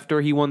after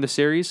he won the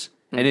series,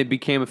 and it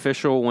became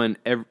official when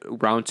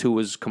round 2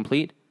 was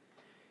complete?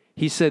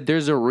 He said,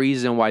 "There's a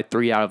reason why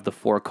 3 out of the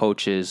 4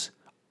 coaches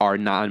are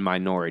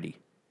non-minority."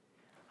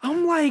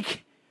 I'm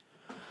like,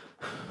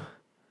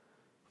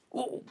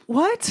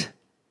 what?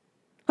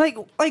 Like,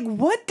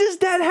 what does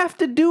that have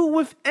to do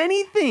with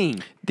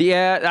anything?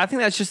 Yeah, I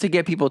think that's just to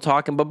get people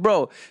talking. But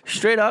bro,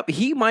 straight up,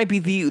 he might be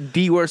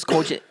the worst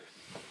coach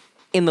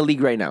in the league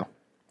right now.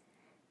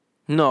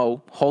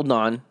 No, hold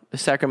on. The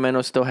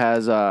Sacramento still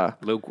has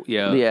Luke,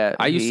 yeah. Yeah,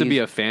 I used to be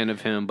a fan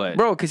of him, but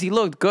bro, because he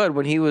looked good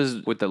when he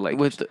was with the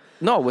Lakers.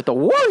 With the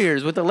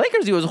Warriors. With the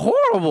Lakers, he was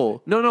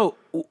horrible. No,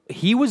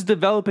 he was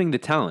developing the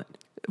talent.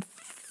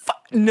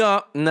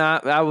 No,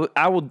 nah.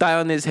 I will die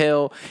on this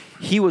hill.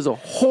 He was a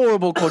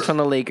horrible coach on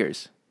the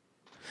Lakers.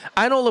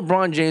 I know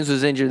LeBron James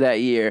was injured that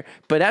year,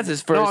 but that's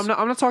his first. No,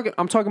 I'm not talking.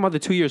 I'm talking about the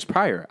 2 years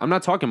prior. I'm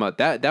not talking about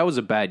that. That was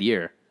a bad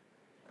year.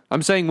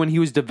 I'm saying when he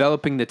was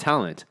developing the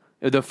talent.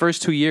 The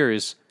first 2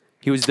 years,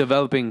 he was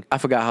developing. I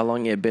forgot how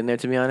long he had been there,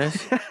 to be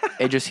honest.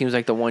 It just seems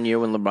like the 1 year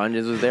when LeBron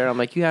James was there. I'm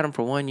like, you had him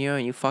for 1 year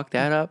and you fucked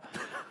that up?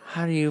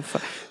 How do you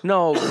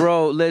No,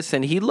 bro,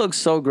 listen. He looked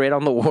so great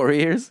on the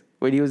Warriors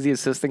when he was the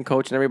assistant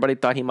coach, and everybody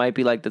thought he might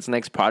be like this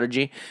next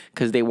prodigy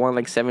because they won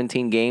like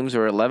 17 games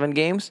or 11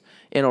 games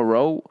in a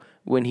row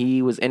when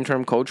he was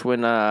interim coach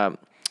when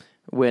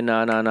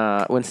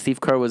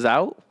Steve Kerr was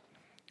out.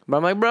 But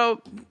I'm like,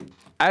 bro,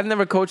 I've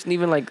never coached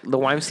even like the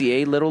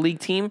YMCA Little League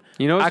team.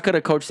 You know, I could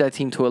have coached that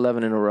team to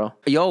 11 in a row.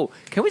 Yo,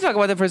 can we talk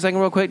about that for a second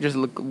real quick? Just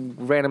look,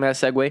 random ass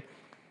segue.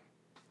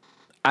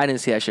 I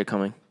didn't see that shit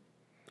coming.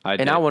 I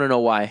want to know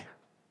why.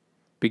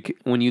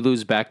 When you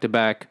lose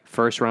back-to-back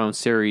first-round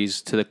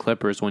series to the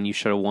Clippers when you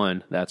should have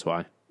won, that's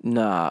why.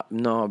 No,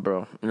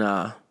 bro.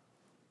 Nah.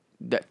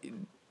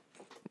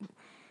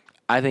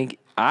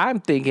 I'm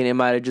thinking it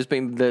might have just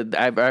been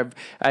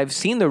I've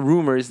seen the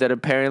rumors that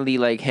apparently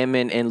like him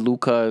and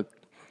Luka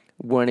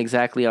weren't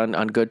exactly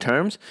on good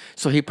terms.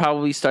 So he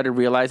probably started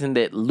realizing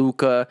that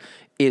Luka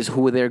is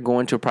who they're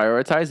going to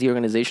prioritize, the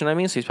organization, I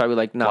mean. So he's probably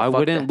like, nah, why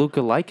wouldn't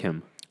Luka like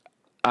him?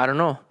 I don't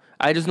know.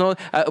 I just know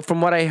from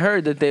what I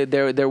heard that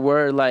there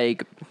were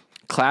like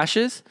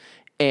clashes,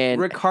 and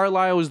Rick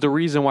Carlisle is the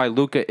reason why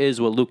Luka is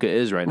what Luka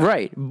is right now.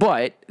 Right,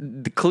 but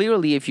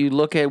clearly, if you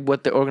look at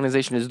what the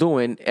organization is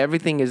doing,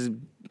 everything is,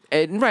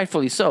 and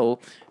rightfully so,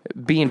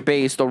 being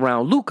based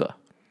around Luka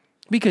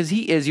because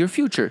he is your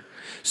future.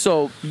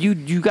 So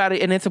you got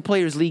it, and it's a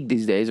players' league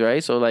these days,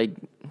 right? So like.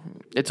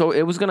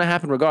 It was gonna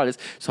happen regardless.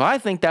 So I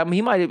think that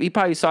he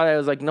probably saw that. I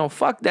was like, no,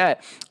 fuck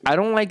that. I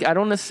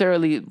don't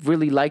necessarily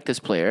really like this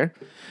player.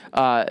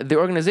 The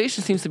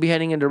organization seems to be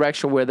heading in a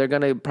direction where they're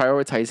gonna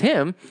prioritize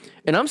him,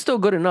 and I'm still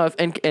good enough.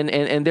 And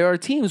there are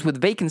teams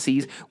with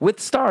vacancies with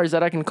stars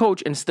that I can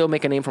coach and still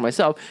make a name for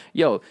myself.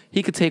 Yo,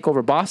 he could take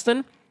over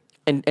Boston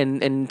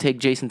and take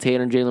Jason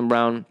Tatum and Jaylen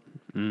Brown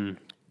and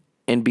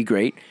be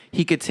great.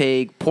 He could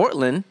take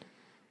Portland,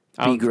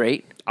 be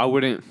great. I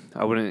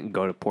wouldn't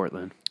go to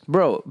Portland.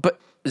 Bro, but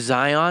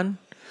Zion,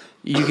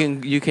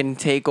 you can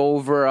take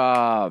over.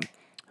 I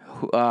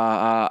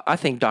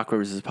think Doc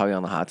Rivers is probably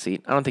on the hot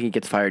seat. I don't think he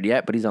gets fired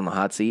yet, but he's on the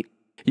hot seat.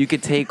 You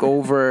could take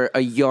over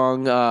a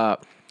young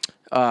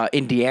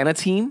Indiana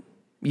team.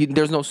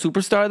 There's no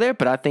superstar there,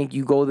 but I think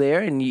you go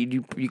there and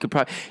you could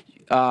probably.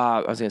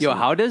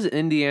 How does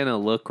Indiana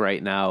look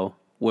right now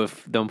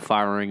with them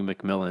firing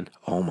McMillan?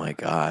 Oh my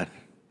God.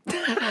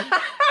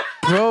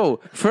 Bro,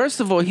 first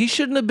of all, he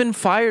shouldn't have been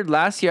fired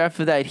last year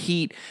after that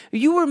Heat.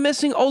 You were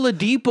missing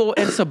Oladipo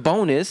and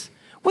Sabonis.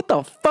 What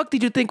the fuck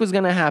did you think was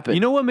going to happen? You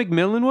know what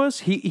McMillan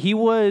was? He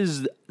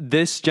was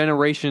this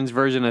generation's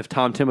version of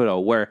Tom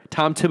Thibodeau, where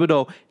Tom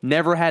Thibodeau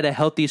never had a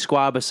healthy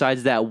squad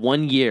besides that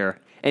 1 year,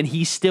 and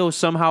he still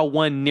somehow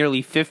won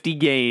nearly 50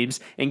 games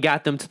and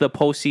got them to the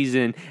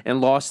postseason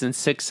and lost in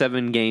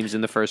 6-7 games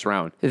in the first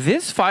round.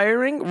 This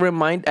firing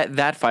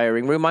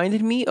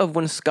reminded me of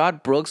when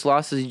Scott Brooks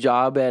lost his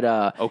job at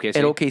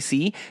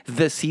OKC.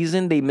 The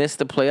season they missed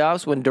the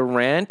playoffs when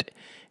Durant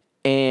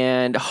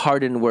and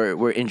Harden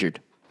were injured.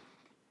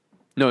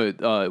 No,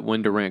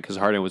 when Durant, because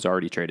Harden was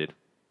already traded.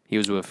 He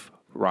was with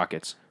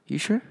Rockets. You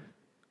sure?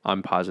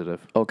 I'm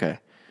positive. Okay.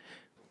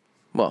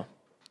 Well,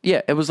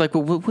 yeah, it was like,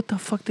 well, what the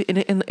fuck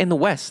in the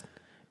West?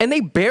 And they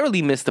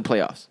barely missed the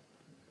playoffs.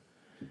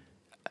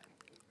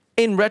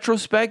 In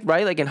retrospect,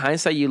 right? Like in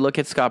hindsight, you look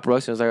at Scott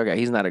Brooks and it's like, okay,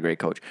 he's not a great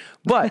coach.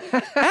 But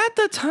at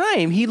the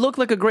time, he looked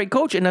like a great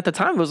coach. And at the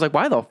time, it was like,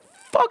 why the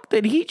fuck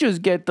did he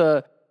just get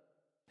the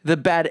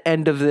bad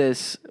end of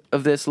this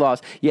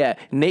loss? Yeah,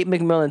 Nate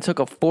McMillan took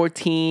a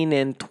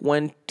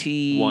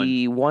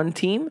 14-21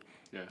 team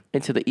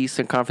into the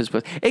Eastern Conference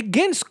play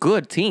against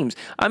good teams.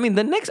 I mean,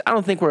 the Knicks, I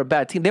don't think were a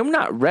bad team. They were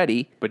not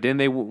ready. But then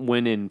they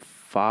win in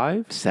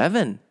 5?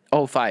 7.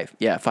 Oh, 5.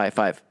 Yeah,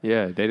 5.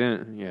 Yeah, they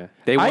didn't. Yeah,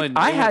 they won.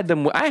 I had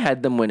them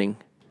winning.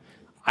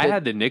 I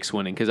had the Knicks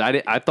winning because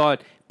I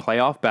thought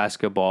playoff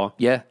basketball.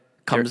 Yeah.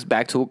 Comes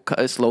back to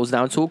slows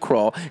down to a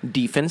crawl.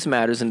 Defense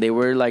matters, and they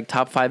were like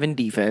top 5 in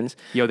defense.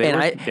 Yo, they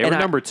were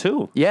number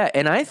 2. Yeah,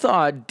 and I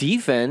thought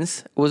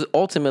defense was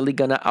ultimately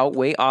gonna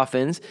outweigh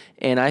offense.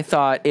 And I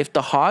thought if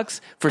the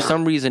Hawks for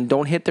some reason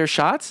don't hit their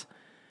shots,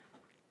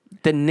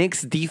 the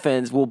Knicks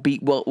defense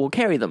will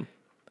carry them.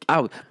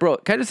 Bro,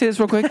 can I just say this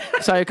real quick?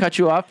 Sorry to cut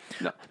you off.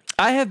 No.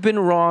 I have been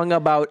wrong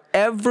about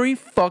every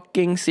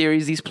fucking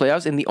series these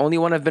playoffs, and the only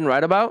one I've been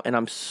right about, and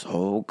I'm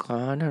so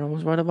glad I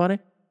was right about it,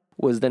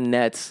 was the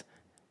Nets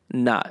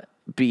not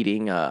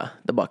beating the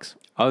Bucks.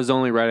 I was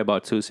only right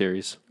about 2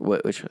 series.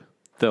 Which one?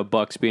 The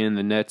Bucks beating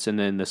the Nets and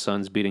then the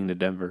Suns beating the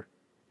Denver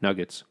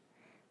Nuggets.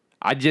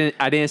 I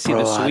didn't see the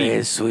Bro, that sweep.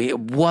 is sweet.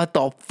 What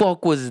the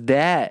fuck was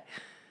that?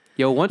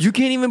 Yo, once You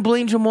can't even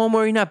blame Jamal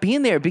Murray not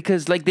being there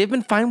because like they've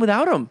been fine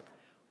without him.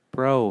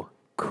 Bro,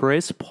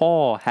 Chris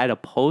Paul had a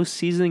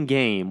postseason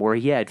game where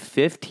he had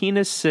 15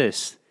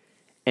 assists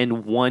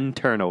and 1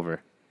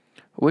 turnover.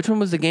 Which one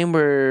was the game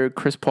where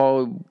Chris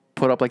Paul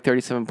put up like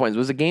 37 points?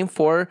 Was it game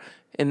 4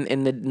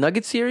 in the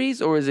Nuggets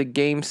series, or is it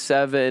game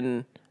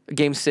 7,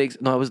 game 6?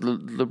 No, it was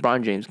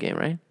LeBron James game,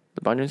 right?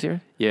 LeBron James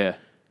series? Yeah.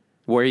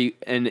 Where he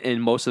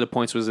and most of the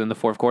points was in the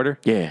fourth quarter?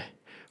 Yeah.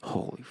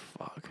 Holy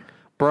fuck.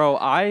 Bro,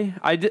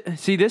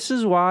 see, this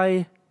is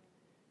why,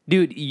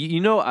 dude,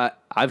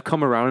 I've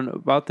come around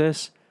about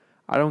this.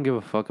 I don't give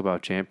a fuck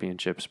about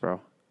championships,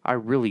 bro. I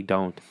really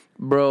don't.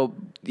 Bro,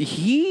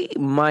 he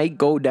might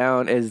go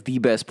down as the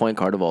best point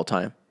guard of all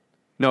time.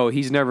 No,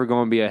 he's never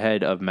going to be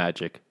ahead of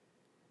Magic.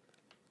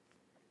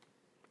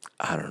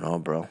 I don't know,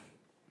 bro.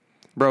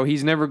 Bro,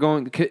 he's never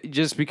going,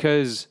 just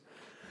because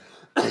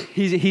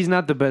he's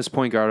not the best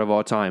point guard of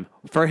all time.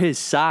 For his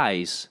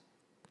size,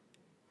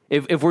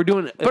 if we're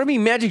doing... But I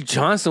mean, Magic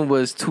Johnson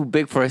was too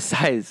big for his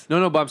size.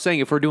 No, but I'm saying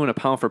if we're doing a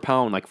pound for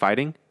pound, like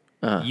fighting,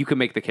 you can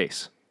make the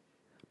case.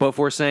 But if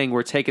we're saying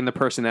we're taking the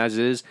person as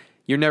is,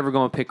 you're never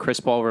going to pick Chris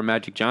Paul over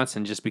Magic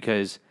Johnson just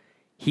because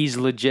he's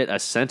legit a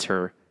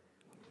center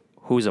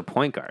who's a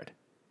point guard.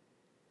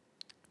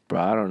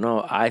 Bro, I don't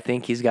know. I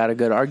think he's got a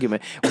good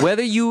argument.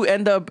 Whether you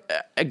end up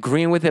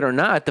agreeing with it or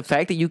not, the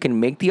fact that you can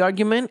make the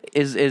argument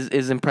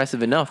is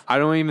impressive enough. I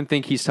don't even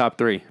think he's top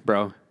 3,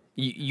 bro.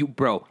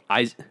 Bro,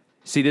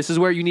 see, this is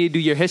where you need to do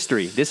your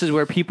history. This is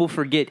where people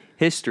forget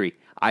history.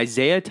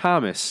 Isaiah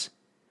Thomas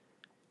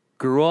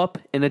grew up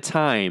in a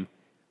time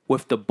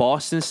with the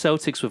Boston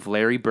Celtics with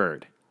Larry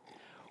Bird,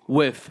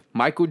 with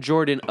Michael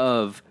Jordan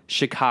of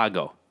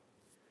Chicago,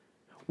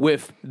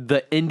 with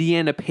the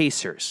Indiana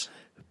Pacers.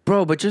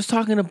 Bro, but just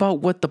talking about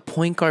what the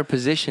point guard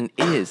position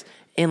is,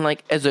 and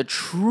like as a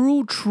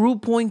true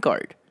point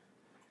guard.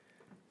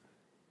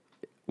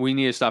 We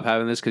need to stop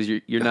having this because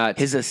you're not...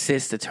 His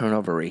assist to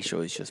turnover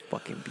ratio is just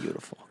fucking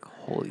beautiful.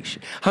 Holy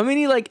shit. How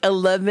many like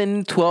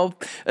 11, 12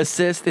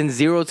 assists and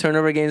 0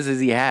 turnover games has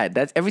he had?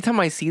 That's every time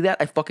I see that,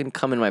 I fucking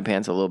come in my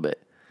pants a little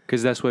bit.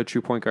 Because that's what a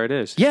true point guard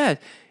is. Yeah.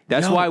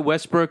 That's why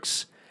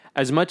Westbrook's...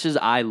 As much as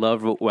I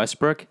love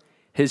Westbrook,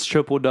 his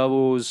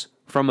triple-doubles...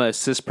 from an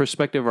assist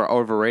perspective are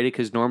overrated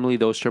because normally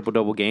those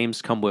triple-double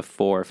games come with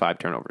 4 or 5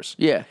 turnovers.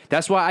 Yeah.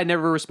 That's why I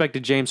never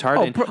respected James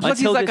Harden. Plus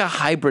he's like a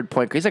hybrid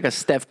point guard. He's like a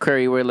Steph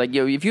Curry where like,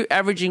 yo, if you're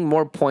averaging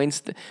more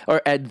points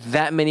or at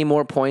that many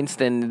more points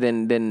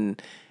than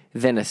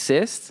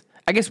assists,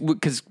 I guess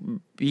because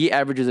he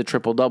averages a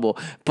triple-double,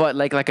 but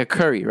like a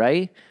Curry,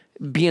 right?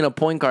 Being a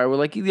point guard, we're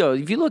like, yo,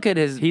 if you look at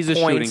his he's a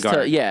shooting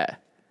guard. Yeah.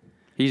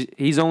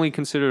 He's only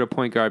considered a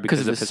point guard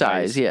because of his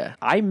size. Yeah.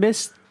 I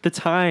missed the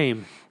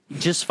time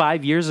just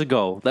 5 years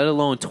ago, let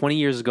alone 20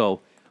 years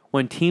ago,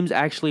 when teams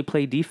actually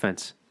play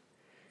defense.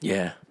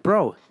 Yeah.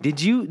 Bro,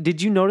 did you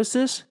notice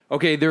this?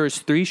 Okay, there was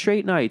 3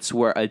 straight nights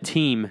where a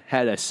team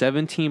had a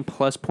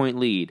 17-plus point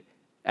lead,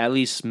 at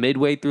least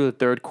midway through the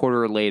third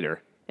quarter or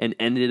later, and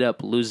ended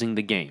up losing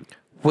the game.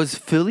 Was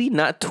Philly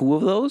not 2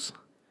 of those?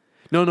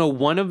 No,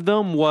 one of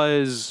them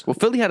was... Well,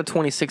 Philly had a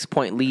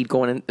 26-point lead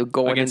going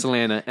against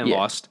Atlanta and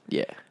lost.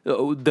 Yeah.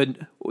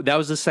 That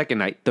was the second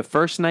night. The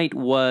first night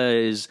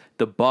was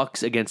the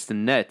Bucks against the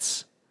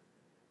Nets.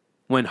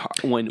 When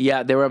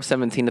Yeah, they were up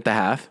 17 at the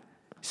half.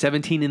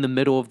 17 in the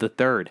middle of the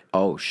third.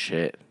 Oh,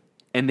 shit.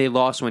 And they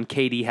lost when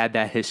KD had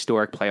that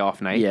historic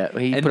playoff night. Yeah,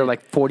 he put up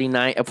like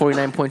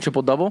 49-point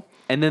triple-double.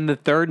 And then the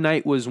third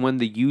night was when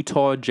the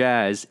Utah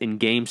Jazz in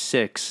Game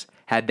 6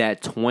 had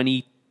that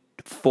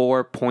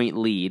 24-point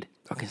lead.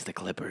 Against the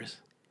Clippers.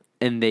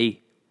 And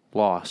they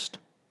lost.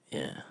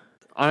 Yeah.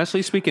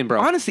 Honestly speaking, bro.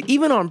 Honestly,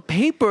 even on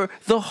paper,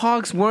 the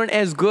Hawks weren't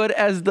as good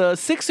as the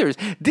Sixers.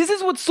 This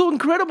is what's so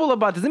incredible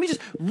about this. Let me just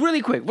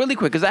really quick,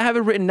 because I have it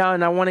written down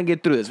and I want to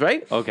get through this,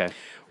 right? Okay.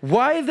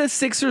 Why the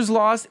Sixers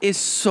lost is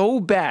so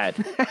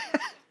bad.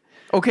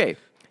 Okay.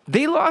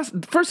 They lost.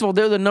 First of all,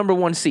 they're the number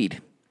 1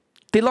 seed.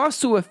 They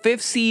lost to a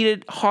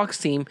 5th-seeded Hawks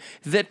team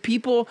that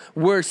people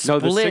were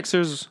split. No, the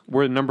Sixers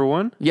were number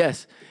 1?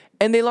 Yes.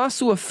 And they lost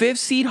to a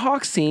 5th-seed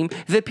Hawks team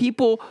that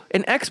people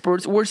and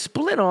experts were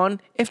split on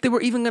if they were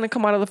even going to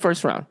come out of the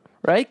first round,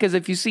 right? Because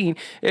if you've seen,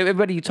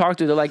 everybody you talk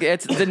to, they're like,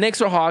 it's the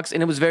Knicks or Hawks,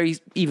 and it was very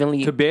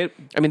evenly.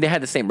 I mean, they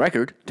had the same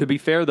record. To be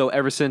fair, though,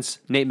 ever since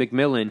Nate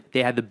McMillan,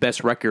 they had the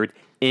best record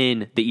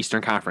in the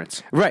Eastern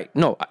Conference. Right.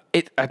 No,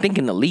 I think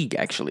in the league,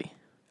 actually.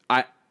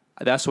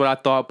 That's what I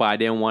thought, but I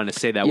didn't want to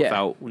say that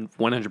without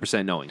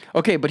 100% knowing.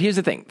 Okay, but here's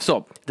the thing.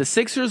 So, the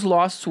Sixers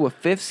lost to a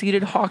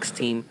 5th-seeded Hawks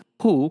team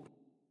who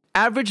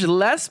averaged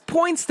less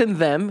points than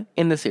them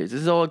in the series.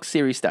 This is all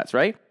series stats,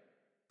 right?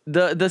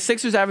 The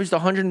Sixers averaged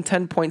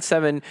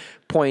 110.7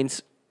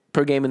 points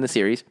per game in the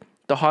series.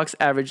 The Hawks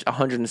averaged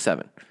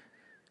 107.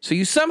 So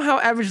you somehow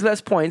averaged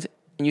less points,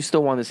 and you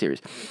still won the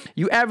series.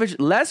 You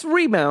averaged less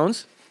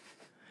rebounds,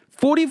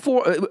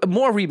 44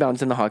 more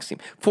rebounds than the Hawks team,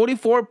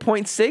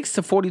 44.6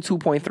 to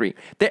 42.3.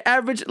 They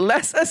averaged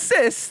less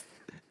assists,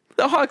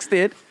 the Hawks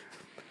did.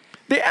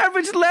 They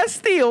average less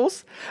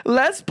steals,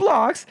 less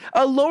blocks,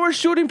 a lower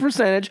shooting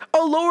percentage, a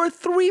lower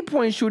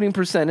 3-point shooting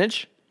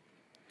percentage.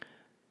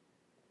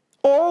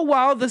 All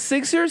while the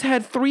Sixers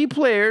had 3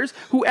 players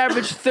who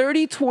averaged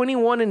 30,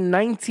 21, and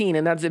 19,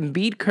 and that's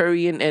Embiid,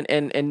 Curry,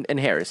 and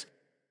Harris.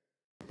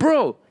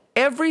 Bro,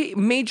 every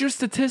major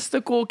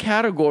statistical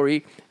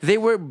category, they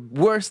were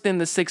worse than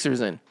the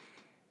Sixers in.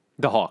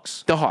 The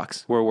Hawks. The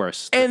Hawks. Were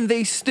worse. And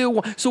they still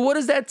won. So what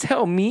does that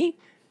tell me?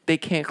 They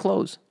can't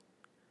close.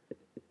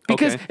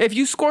 Because if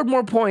you scored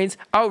more points,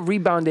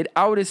 out-rebounded,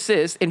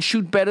 out-assist, and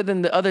shoot better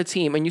than the other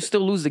team, and you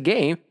still lose the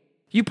game,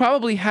 you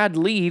probably had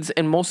leads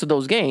in most of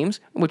those games,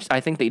 which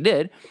I think they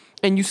did,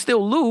 and you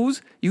still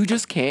lose, you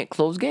just can't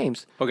close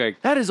games. Okay.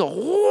 That is a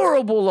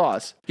horrible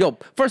loss. Yo,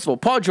 first of all,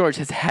 Paul George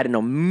has had an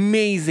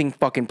amazing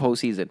fucking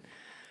postseason.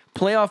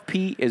 Playoff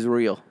P is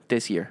real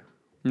this year.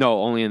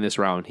 No, only in this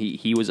round.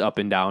 He was up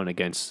and down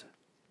against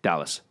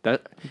Dallas.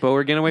 But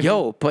we're getting away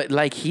from... But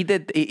like he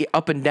did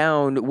up and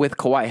down with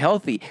Kawhi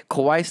healthy.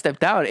 Kawhi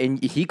stepped out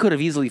and he could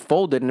have easily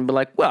folded and been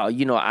like, well,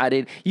 you know,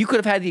 you could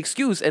have had the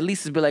excuse at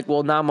least to be like,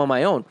 well, now I'm on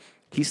my own.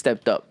 He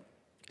stepped up.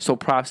 So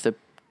props to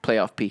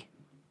Playoff P.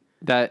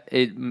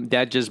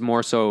 That just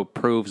more so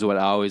proves what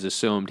I always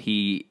assumed.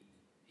 He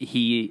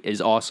is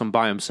awesome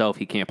by himself.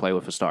 He can't play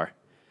with a star.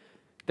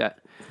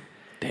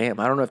 Damn,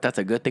 I don't know if that's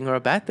a good thing or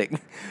a bad thing.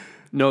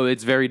 No,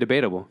 it's very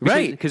debatable.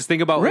 Right. Because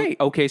think about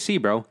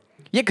OKC, bro.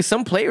 Yeah, because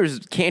some players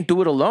can't do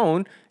it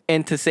alone.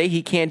 And to say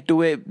he can't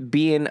do it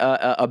being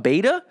a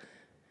beta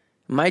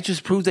might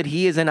just prove that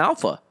he is an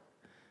alpha.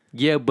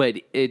 Yeah, but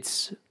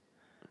it's...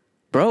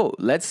 Bro,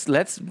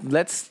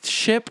 let's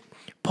ship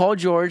Paul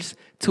George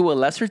to a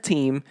lesser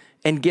team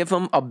and give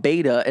him a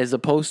beta as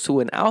opposed to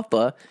an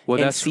alpha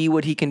and see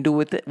what he can do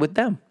with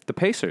them. The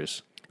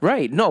Pacers.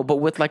 Right. No, but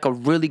with like a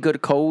really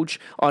good coach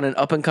on an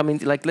up and coming,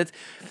 like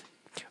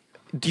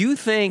do you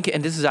think,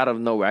 and this is out of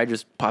nowhere, I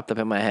just popped up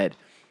in my head.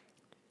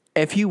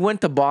 If he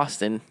went to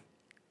Boston,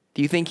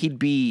 do you think he'd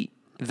be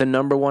the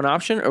number one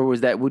option, or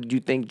would you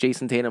think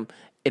Jason Tatum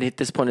at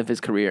this point of his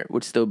career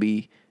would still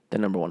be the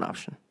number one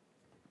option?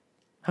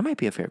 That might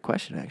be a fair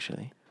question,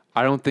 actually.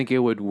 I don't think it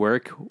would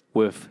work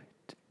with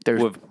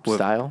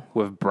style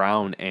with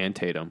Brown and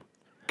Tatum.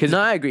 No,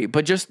 I agree,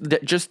 but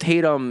just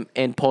Tatum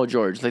and Paul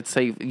George. Let's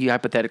say you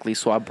hypothetically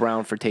swap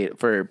Brown for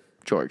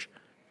George.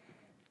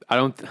 I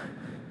don't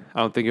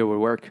think it would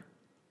work.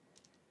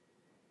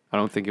 I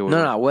don't think it would.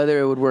 No, whether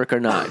it would work or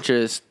not,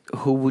 just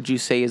who would you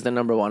say is the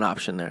number one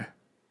option there?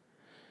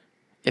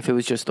 If it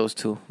was just those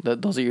two,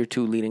 those are your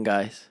two leading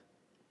guys.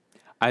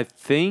 I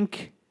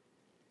think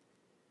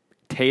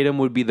Tatum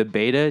would be the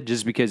beta,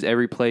 just because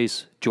every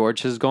place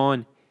George has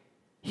gone,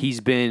 he's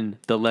been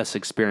the less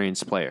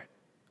experienced player.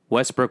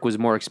 Westbrook was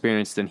more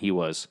experienced than he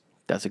was.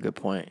 That's a good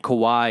point.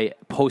 Kawhi,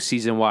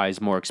 postseason-wise,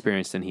 more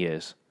experienced than he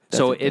is.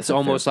 So it's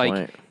almost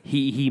like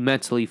he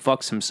mentally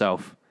fucks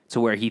himself to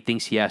where he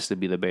thinks he has to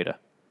be the beta.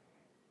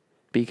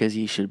 Because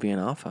he should be an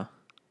alpha.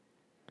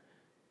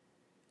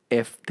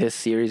 If this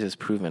series has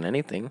proven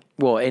anything.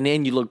 Well, and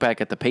then you look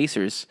back at the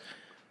Pacers.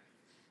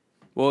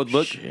 Well,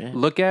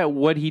 look at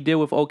what he did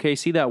with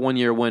OKC that one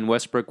year when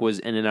Westbrook was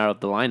in and out of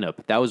the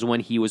lineup. That was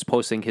when he was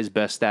posting his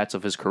best stats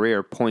of his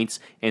career, points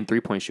and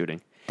 3-point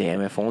shooting.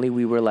 Damn, if only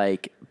we were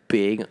like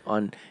big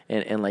on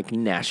and like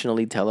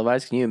nationally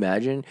televised. Can you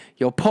imagine?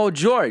 Yo, Paul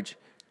George,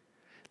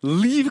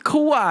 leave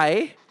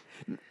Kawhi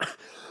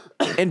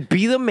and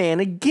be the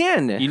man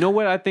again. You know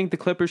what I think the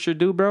Clippers should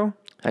do, bro?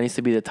 That needs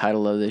to be the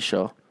title of this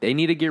show. They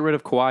need to get rid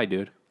of Kawhi,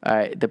 dude. All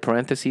right, the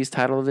parentheses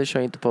title of this show,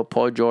 you need to put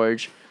Paul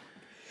George.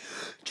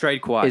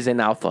 Trade Kawhi. Is an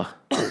alpha.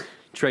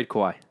 Trade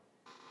Kawhi.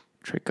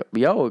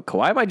 Yo,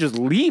 Kawhi might just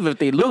leave if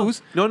they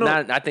lose. No.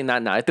 I think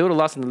not now. If they would have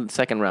lost in the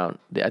second round,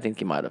 I think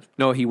he might have.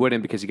 No, he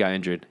wouldn't because he got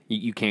injured.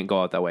 You can't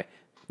go out that way.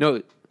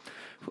 No,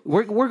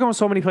 we're going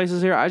so many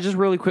places here. I just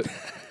really quick.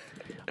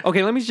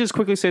 Okay, let me just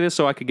quickly say this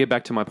so I could get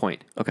back to my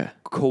point. Okay.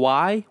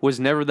 Kawhi was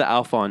never the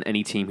alpha on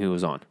any team he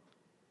was on.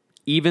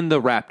 Even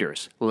the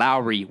Raptors,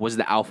 Lowry was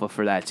the alpha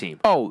for that team.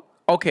 Oh,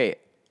 okay.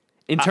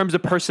 In terms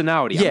of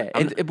personality.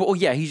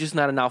 Yeah, he's just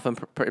not an alpha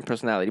in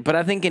personality. But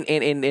I think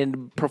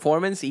in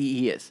performance,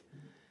 he is.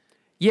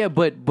 Yeah,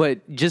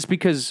 but just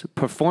because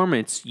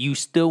performance, you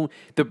still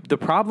the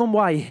problem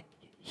why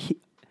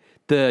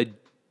the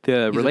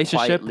relationship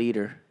a quiet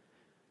leader.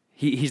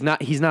 He's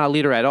not a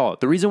leader at all.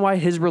 The reason why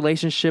his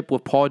relationship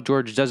with Paul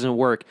George doesn't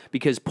work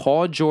because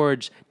Paul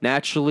George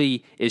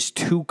naturally is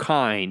too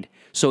kind,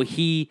 so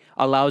he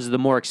allows the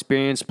more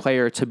experienced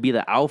player to be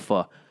the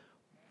alpha.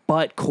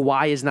 But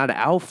Kawhi is not an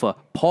alpha.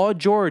 Paul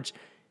George,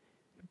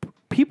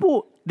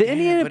 the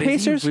Indiana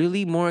Pacers, is he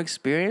really more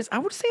experienced? I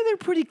would say they're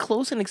pretty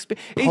close in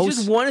experience. It's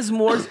just one is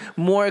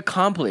more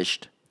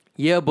accomplished.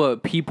 Yeah,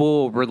 but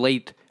people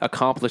relate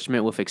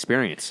accomplishment with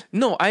experience.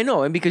 No, I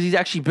know, and because he's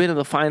actually been in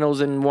the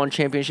finals and won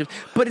championships.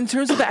 But in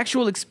terms of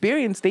actual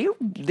experience, they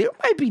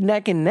might be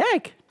neck and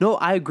neck. No,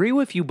 I agree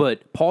with you,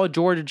 but Paul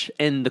George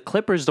and the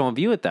Clippers don't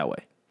view it that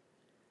way.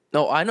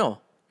 No, I know.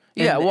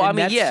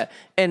 Yeah,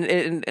 and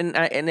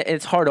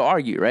it's hard to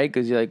argue, right?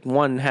 Because like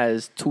one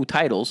has 2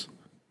 titles.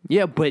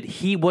 Yeah, but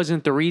he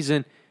wasn't the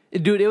reason.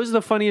 Dude, it was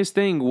the funniest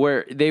thing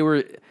where they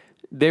were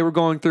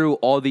going through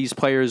all these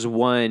players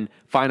won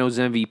Finals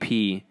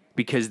MVP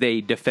because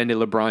they defended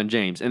LeBron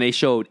James. And they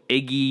showed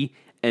Iggy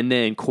and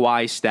then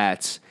Kawhi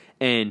stats.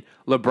 And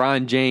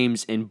LeBron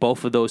James in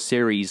both of those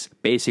series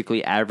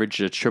basically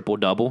averaged a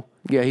triple-double.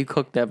 Yeah, he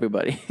cooked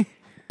everybody.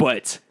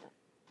 But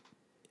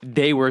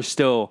they were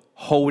still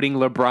holding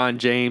LeBron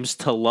James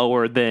to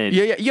lower than...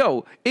 Yeah.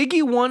 Yo,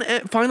 Iggy won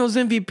Finals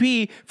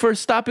MVP for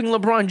stopping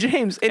LeBron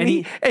James, and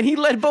he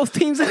led both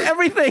teams in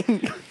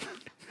everything.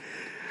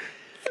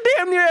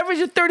 Damn near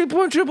averaged a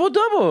 30-point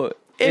triple-double.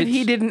 If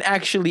he didn't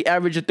actually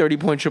average a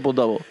 30-point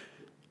triple-double.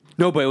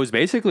 No, but it was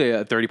basically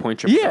a 30-point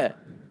triple-double.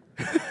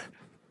 Yeah.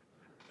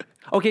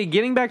 Okay,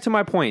 getting back to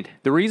my point.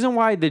 The reason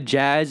why the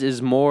Jazz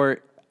is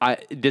more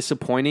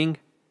disappointing,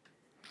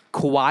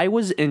 Kawhi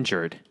was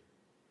injured.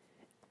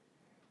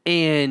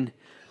 And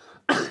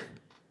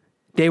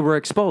they were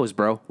exposed,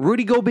 bro.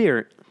 Rudy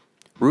Gobert,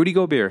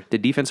 the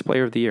defensive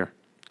player of the year.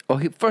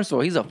 Oh, first of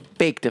all, he's a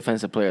fake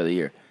defensive player of the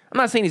year. I'm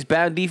not saying he's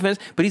bad defense,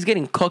 but he's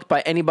getting cooked by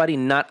anybody,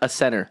 not a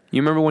center.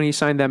 You remember when he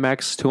signed that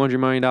max $200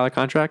 million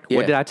contract? Yeah.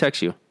 What did I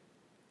text you?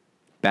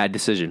 Bad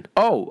decision.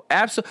 Oh,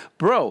 absolutely.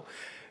 Bro,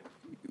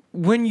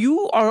 when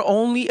you are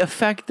only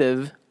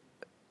effective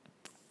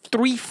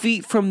 3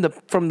 feet from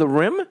the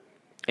rim,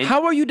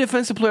 how are you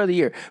defensive player of the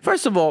year?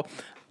 First of all,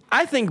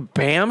 I think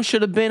Bam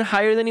should have been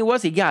higher than he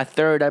was. He got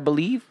third, I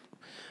believe.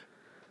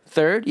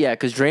 Third? Yeah,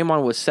 because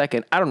Draymond was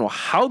second. I don't know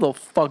how the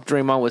fuck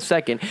Draymond was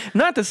second.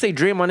 Not to say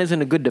Draymond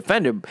isn't a good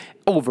defender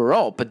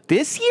overall, but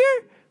this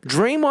year,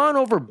 Draymond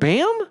over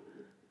Bam?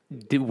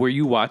 Were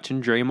you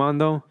watching Draymond,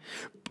 though?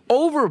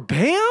 Over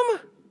Bam?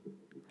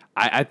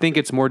 I think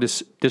it's more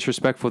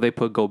disrespectful they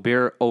put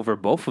Gobert over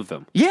both of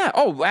them. Yeah,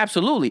 oh,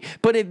 absolutely.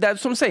 But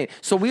that's what I'm saying.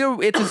 So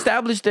it's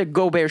established that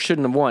Gobert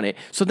shouldn't have won it.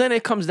 So then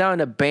it comes down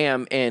to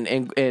Bam and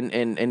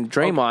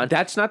Draymond. Oh,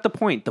 that's not the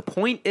point. The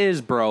point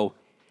is, bro,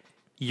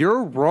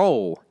 your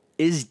role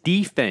is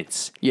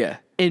defense. Yeah.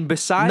 And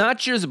besides... Not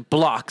just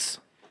blocks.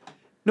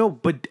 No,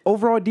 but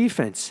overall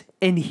defense.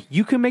 And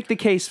you can make the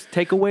case,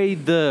 take away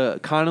the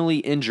Connolly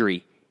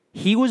injury.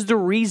 He was the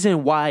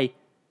reason why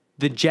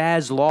the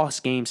Jazz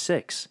lost Game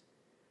 6.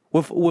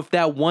 With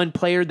that one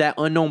player, that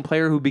unknown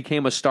player who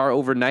became a star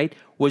overnight,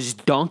 was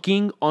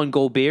dunking on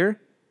Gobert.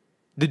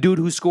 The dude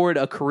who scored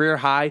a career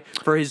high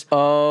for his...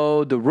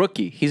 Oh, the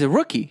rookie. He's a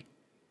rookie.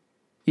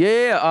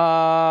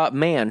 Yeah,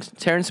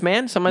 Terrence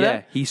Mann, something like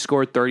that? Yeah, he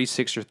scored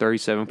 36 or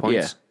 37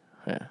 points.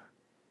 Yeah.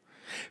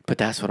 But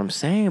that's what I'm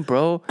saying,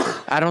 bro.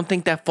 I don't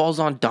think that falls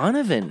on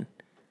Donovan.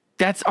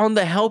 That's on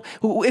the help.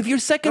 If you're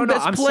second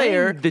best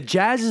player... The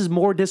Jazz is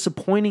more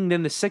disappointing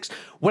than the Sixers.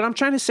 What I'm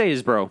trying to say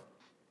is, bro,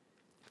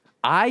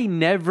 I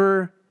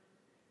never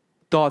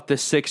thought the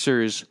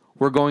Sixers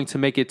were going to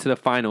make it to the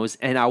finals,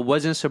 and I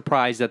wasn't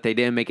surprised that they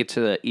didn't make it to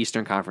the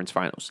Eastern Conference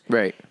Finals.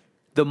 Right.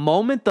 The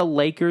moment the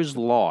Lakers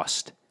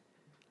lost,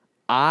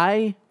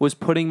 I was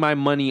putting my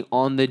money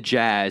on the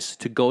Jazz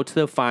to go to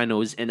the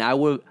finals, and I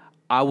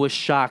was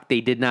shocked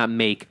they did not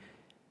make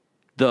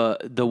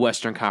the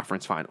Western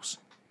Conference Finals.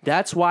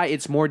 That's why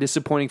it's more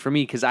disappointing for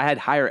me, because I had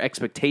higher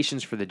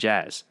expectations for the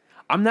Jazz.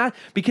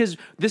 Because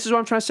this is what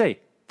I'm trying to say.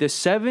 The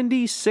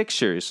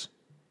 76ers,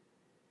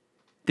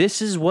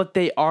 this is what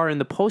they are in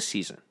the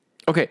postseason.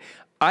 Okay,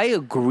 I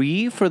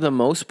agree for the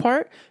most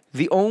part.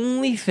 The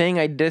only thing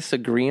I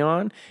disagree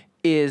on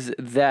is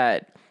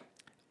that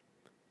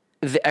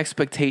the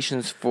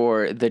expectations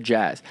for the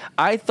Jazz.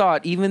 I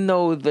thought even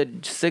though the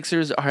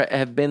Sixers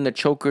have been the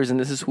chokers and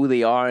this is who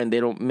they are and they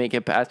don't make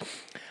it past,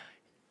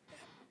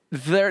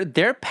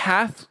 their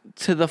path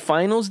to the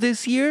finals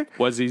this year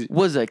was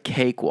a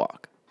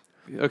cakewalk.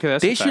 Okay,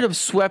 that's they should have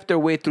swept their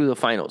way through the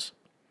finals.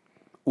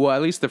 Well,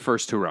 at least the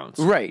first two rounds.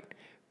 Right.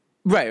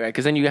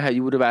 Because then you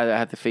would have either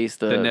had to face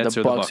the Nets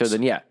or Bucks the or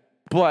then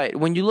But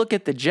when you look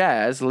at the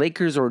Jazz,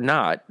 Lakers or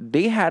not,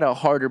 they had a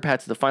harder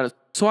path to the finals.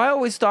 So I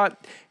always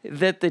thought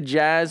that the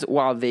Jazz,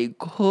 while they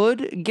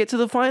could get to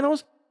the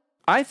finals,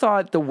 I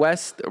thought the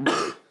West,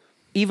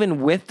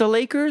 even with the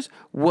Lakers,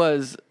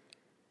 was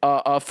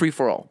a free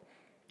for all.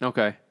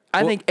 Okay.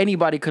 I think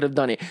anybody could have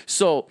done it.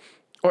 So,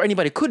 or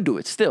anybody could do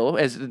it still,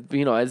 as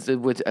you know,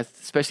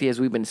 especially as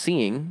we've been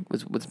seeing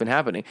what's been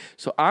happening.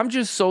 So I'm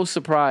just so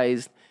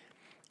surprised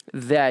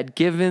that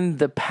given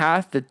the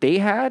path that they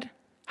had,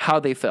 how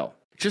they fell.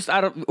 Just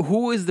out of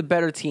who is the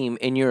better team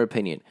in your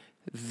opinion,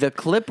 the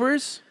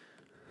Clippers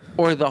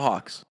or the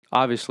Hawks?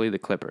 Obviously, the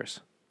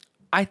Clippers.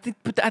 I think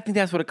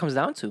that's what it comes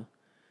down to.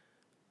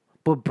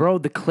 But bro,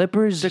 the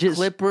Clippers.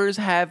 Clippers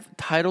have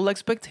title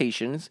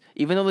expectations,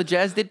 even though the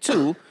Jazz did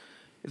too.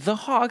 The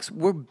Hawks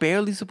were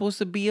barely supposed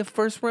to be a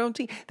first-round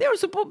team. They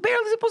were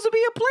barely supposed to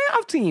be a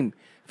playoff team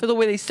for the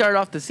way they started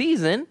off the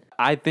season.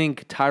 I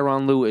think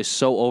Tyronn Lue is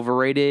so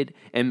overrated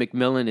and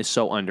McMillan is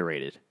so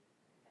underrated.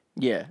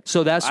 Yeah.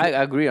 So I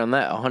agree on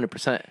that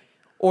 100%.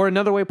 Or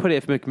another way to put it,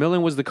 if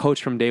McMillan was the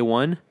coach from day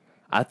one,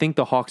 I think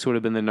the Hawks would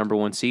have been the number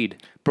one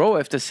seed. Bro,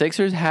 if the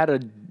Sixers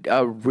had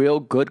a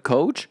real good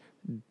coach,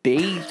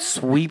 they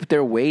sweep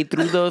their way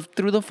through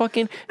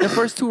the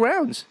first two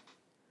rounds.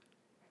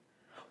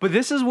 But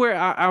this is where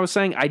I was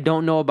saying I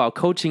don't know about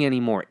coaching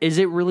anymore. Is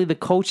it really the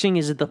coaching?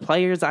 Is it the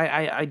players?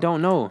 I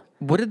don't know.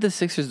 What did the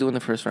Sixers do in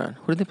the first round?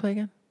 Who did they play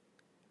again?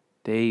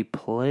 They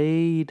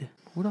played.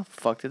 Who the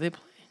fuck did they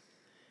play?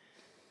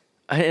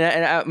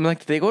 And I'm like,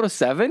 did they go to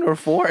 7 or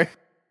 4?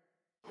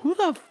 Who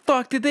the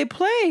fuck did they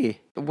play?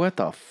 What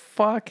the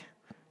fuck?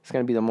 It's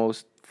gonna be the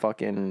most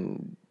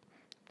fucking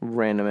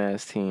random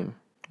ass team.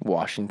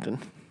 Washington.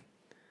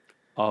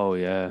 Oh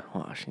yeah,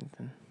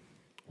 Washington.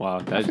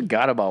 wow. I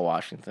forgot about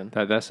Washington.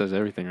 That says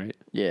everything, right?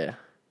 Yeah.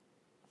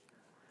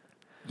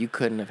 You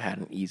couldn't have had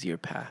an easier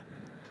path.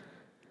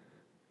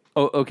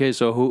 Oh, okay.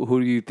 So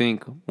who do you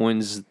think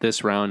wins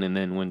this round and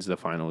then wins the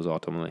finals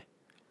ultimately?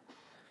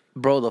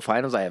 Bro, the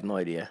finals, I have no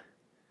idea.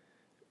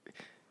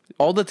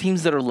 All the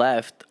teams that are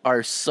left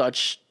are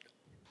such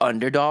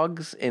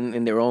underdogs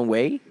in their own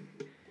way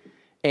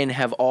and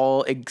have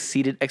all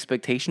exceeded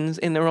expectations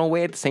in their own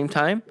way at the same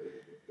time.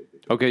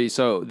 Okay,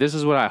 so this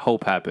is what I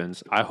hope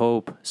happens. I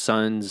hope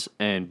Suns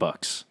and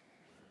Bucks.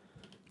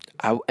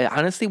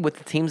 Honestly, with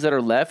the teams that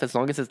are left, as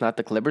long as it's not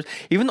the Clippers,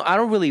 even though I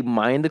don't really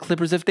mind the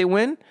Clippers if they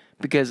win,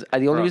 because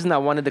the only reason I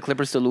wanted the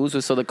Clippers to lose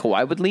was so that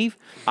Kawhi would leave.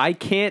 I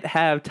can't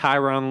have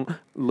Tyronn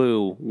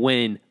Lue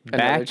win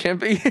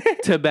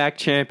back-to-back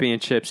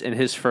championships in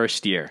his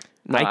first year.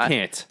 No, I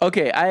can't.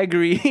 Okay, I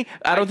agree.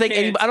 I don't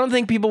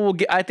think people will.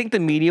 I think the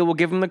media will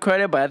give him the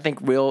credit, but I think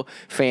real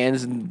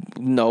fans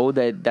know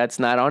that that's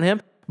not on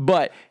him.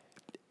 But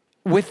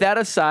with that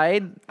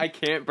aside, I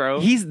can't,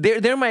 bro.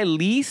 They're my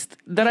least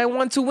that I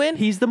want to win.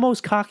 He's the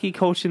most cocky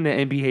coach in the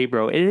NBA,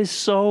 bro. It is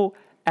so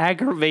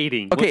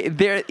aggravating. Okay,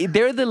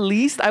 they're the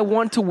least I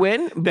want to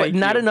win, but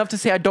not enough to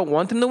say I don't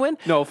want them to win.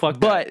 No,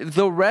 fuck but that.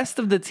 The rest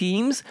of the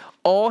teams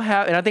all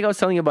have, and I think I was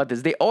telling you about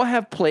this, they all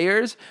have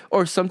players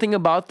or something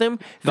about them.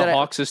 The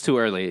Hawks is too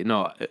early.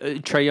 No,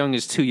 Trae Young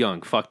is too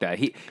young. Fuck that.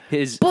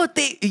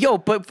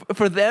 But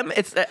for them,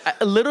 it's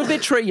a little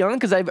bit Trae Young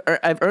because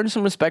I've earned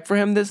some respect for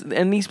him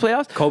in these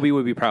playoffs. Kobe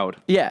would be proud.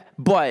 Yeah,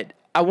 but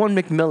I want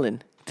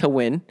McMillan to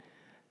win.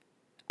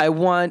 I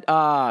want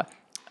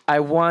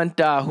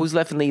who's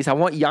left in the East. I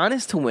want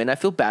Giannis to win. I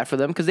feel bad for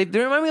them because they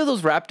remind me of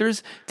those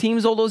Raptors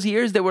teams all those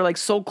years that were like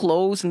so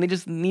close and they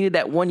just needed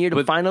that 1 year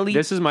to finally.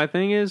 This is my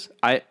thing is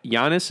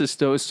Giannis is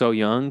still so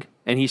young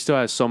and he still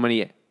has so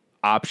many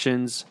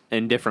options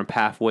and different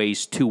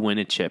pathways to win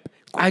a chip.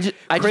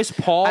 Chris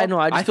Paul. I know.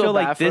 I feel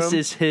like this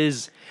is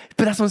his.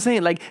 But that's what I'm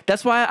saying. Like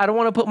that's why I don't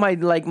want to put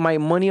my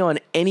money on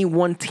any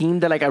one team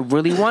that like I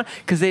really want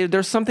because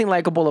there's something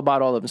likable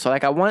about all of them. So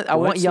like I want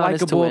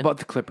Giannis to win. About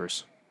the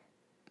Clippers?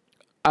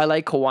 I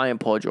like Kawhi and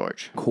Paul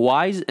George.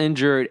 Kawhi's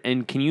injured,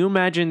 and can you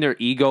imagine their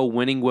ego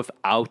winning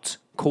without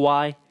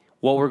Kawhi?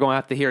 What we're going to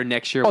have to hear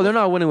next year. Oh, they're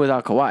not winning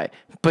without Kawhi.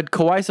 But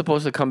Kawhi's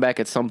supposed to come back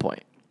at some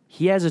point.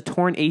 He has a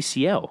torn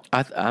ACL.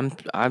 I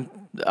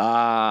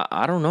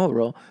don't know,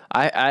 bro.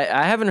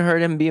 I haven't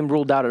heard him being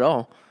ruled out at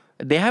all.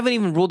 They haven't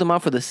even ruled him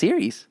out for the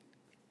series.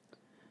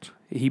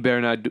 He better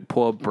not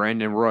pull up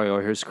Brandon Roy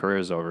or his career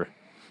is over.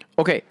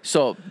 Okay,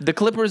 so the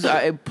Clippers,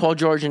 Paul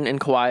George and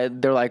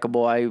Kawhi, they're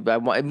likable. I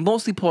want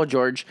mostly Paul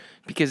George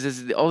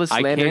because all the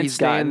slander he's gotten. I can't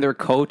stand their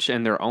coach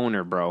and their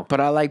owner, bro.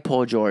 But I like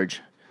Paul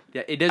George.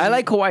 Yeah, it doesn't. I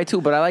like Kawhi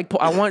too, but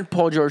I want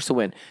Paul George to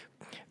win.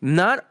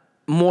 Not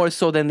more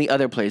so than the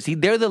other players.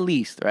 They're the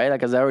least, right?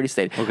 Like as I already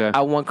stated. Okay.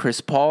 I want Chris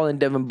Paul and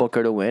Devin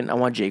Booker to win. I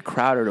want Jay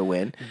Crowder to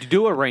win.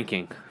 Do a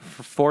ranking.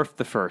 Fourth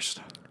to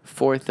first.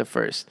 Fourth to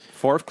first.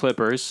 Fourth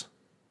Clippers.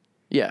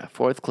 Yeah,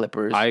 fourth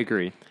Clippers. I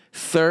agree.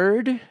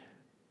 Third.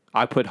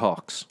 I put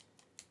Hawks.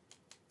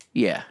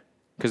 Yeah.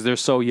 Because they're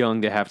so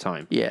young, they have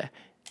time. Yeah.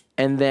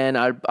 And then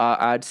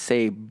I'd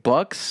say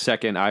Bucks.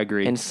 Second, I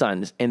agree. And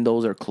Suns. And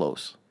those are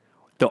close.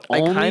 The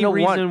only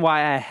reason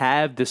why I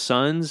have the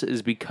Suns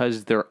is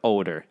because they're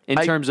older in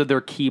terms of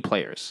their key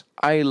players.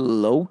 I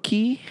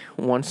low-key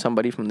want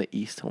somebody from the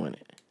East to win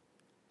it.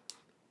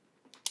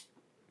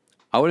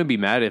 I wouldn't be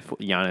mad if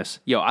Giannis.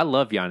 Yo, I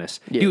love Giannis.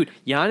 Yeah. Dude,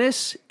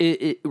 Giannis,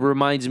 it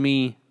reminds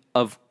me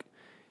of...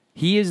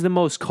 He is the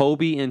most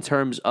Kobe in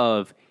terms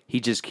of he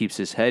just keeps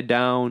his head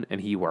down and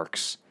he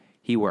works.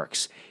 He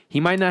works. He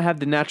might not have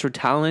the natural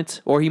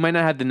talent or he might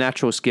not have the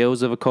natural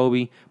skills of a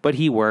Kobe, but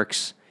he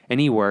works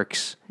and he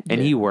works and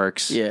he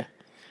works. Yeah.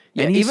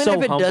 And he's even so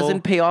if it humble.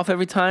 doesn't pay off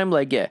every time,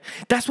 like, yeah.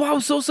 That's why I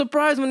was so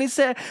surprised when he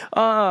said,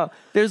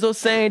 there's those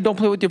saying, don't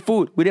play with your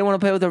food. We didn't want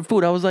to play with our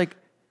food. I was like,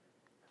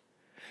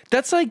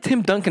 that's like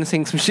Tim Duncan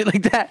saying some shit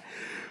like that.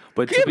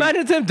 But can you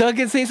imagine Tim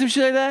Duncan saying some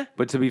shit like that?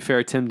 But to be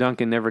fair, Tim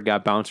Duncan never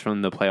got bounced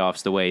from the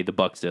playoffs the way the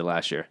Bucks did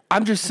last year.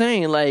 I'm just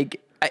saying,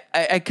 like,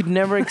 I could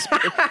never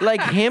expect,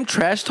 like, him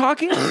trash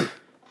talking.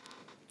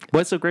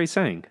 What's a great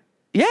saying?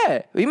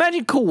 Yeah.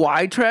 Imagine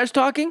Kawhi trash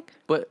talking.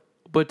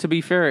 But to be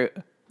fair,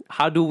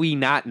 how do we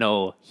not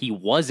know he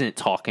wasn't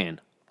talking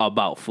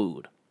about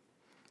food?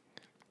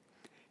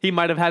 He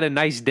might have had a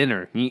nice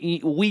dinner.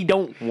 We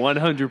don't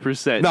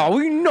 100%. No,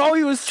 we know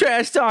he was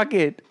trash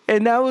talking,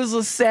 and that was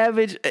a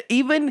savage.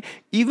 Even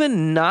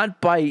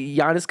not by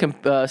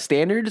Giannis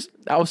standards,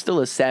 that was still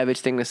a savage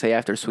thing to say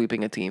after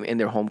sweeping a team in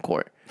their home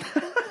court.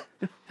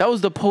 That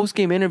was the post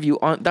game interview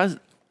on.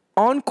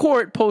 on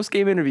court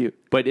post-game interview.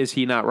 But is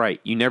he not right?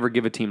 You never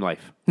give a team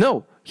life.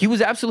 No, he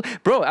was absolutely...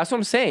 Bro, that's what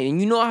I'm saying.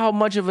 You know how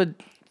much of a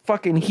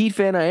fucking Heat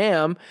fan I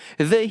am.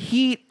 The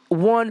Heat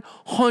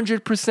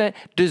 100%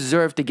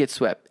 deserve to get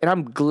swept. And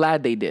I'm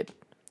glad they did.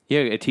 Yeah,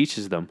 it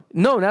teaches them.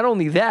 No, not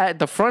only that,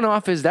 the front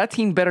office, that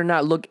team better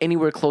not look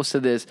anywhere close to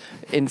this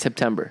in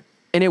September.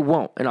 And it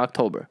won't in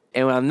October.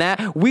 And on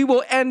that, we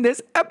will end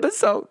this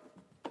episode.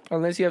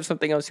 Unless you have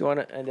something else you want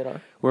to end it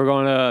on. We're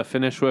going to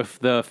finish with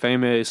the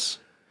famous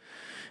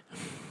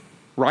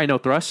Rhino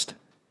Thrust.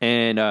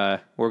 And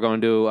we're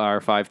going to do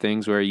our 5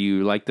 things where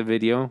you like the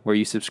video, where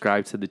you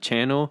subscribe to the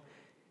channel,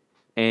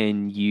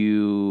 and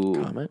you...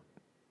 Comment.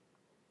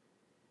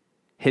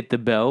 Hit the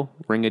bell,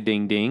 ring a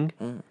ding ding.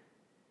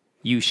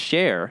 You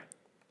share.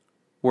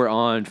 We're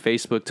on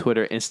Facebook,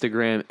 Twitter,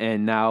 Instagram,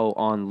 and now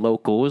on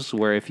Locals,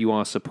 where if you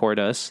want to support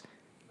us,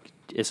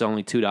 it's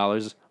only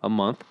 $2 a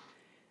month.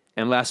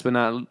 And last but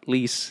not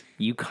least,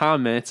 you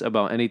comment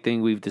about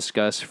anything we've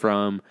discussed,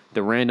 from the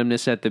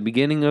randomness at the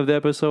beginning of the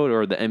episode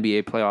or the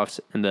NBA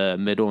playoffs in the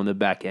middle and the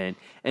back end.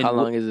 And How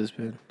long has this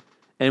been?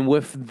 And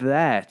with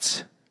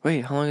that...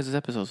 Wait, how long is this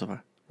episode so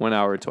far? 1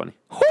 hour and 20.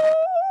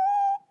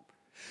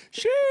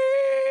 Shit!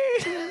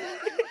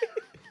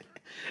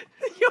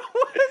 Yo,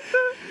 what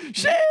the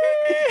shit?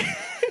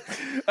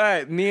 All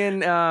right, me and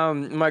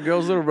my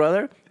girl's little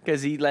brother,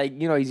 because he,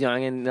 like, you know, he's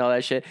young and all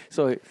that shit.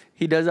 So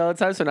he does it all the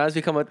time. So now it's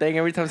become a thing.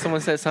 Every time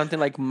someone says something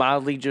like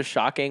mildly just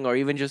shocking, or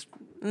even just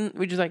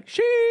we just like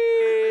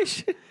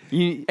sheesh,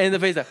 and in the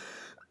face like.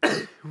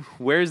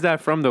 Where's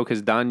that from though?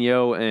 Because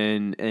Daniel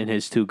and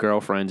his 2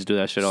 girlfriends do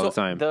that shit all the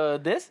time.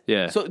 This?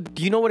 Yeah. So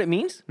do you know what it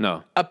means?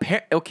 No.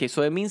 Okay,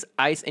 so it means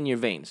ice in your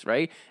veins,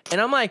 right? And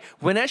I'm like,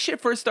 when that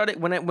shit first started,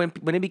 when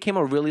it became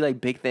a really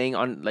like big thing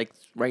on like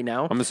right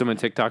now. I'm assuming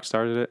TikTok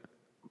started it.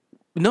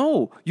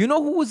 No, you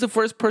know who was the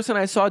first person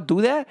I saw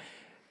do that?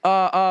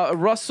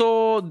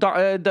 Russell,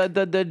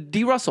 the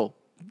D Russell,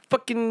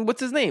 fucking what's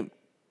his name?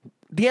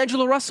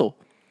 D'Angelo Russell.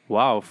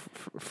 Wow,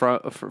 from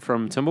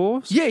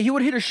Timberwolves? Yeah, he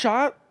would hit a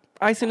shot,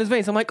 ice in his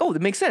veins. I'm like, oh,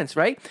 that makes sense,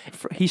 right?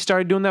 He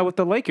started doing that with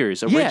the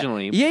Lakers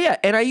originally. Yeah.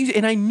 And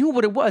I knew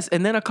what it was.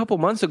 And then a couple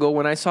months ago,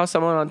 when I saw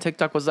someone on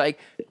TikTok was like,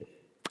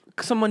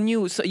 someone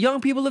new, young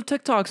people of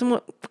TikTok.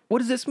 Someone, what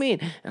does this mean?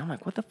 And I'm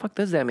like, what the fuck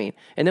does that mean?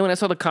 And then when I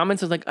saw the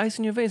comments, it was like ice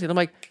in your veins. And I'm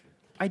like,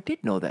 I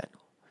did know that.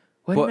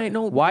 Why didn't I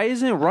know? Why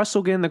isn't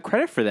Russell getting the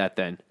credit for that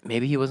then?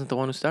 Maybe he wasn't the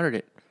one who started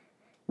it.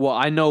 Well,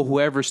 I know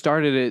whoever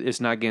started it is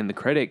not getting the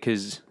credit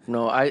because...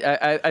 No,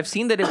 I've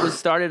seen that it was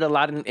started a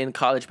lot in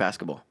college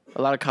basketball.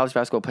 A lot of college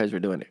basketball players were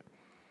doing it.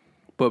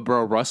 But,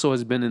 bro, Russell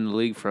has been in the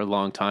league for a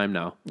long time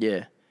now.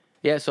 Yeah.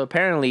 Yeah, so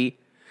apparently,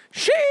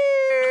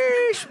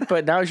 sheesh!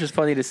 But now it's just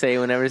funny to say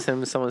whenever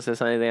someone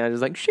says anything, I'm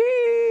just like,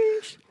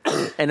 sheesh!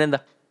 And then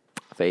the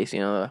face, you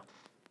know. Have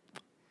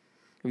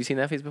you seen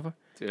that face before?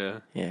 Yeah.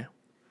 Yeah.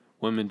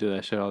 Women do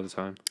that shit all the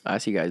time. I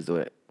see guys do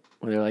it.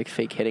 When they're like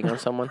fake hitting on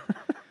someone.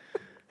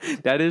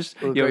 That is...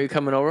 Yo, are you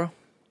coming over?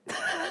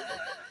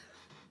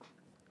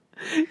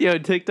 Yo,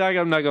 TikTok,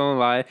 I'm not gonna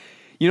lie.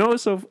 You know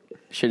what's so...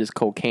 Shit is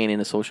cocaine in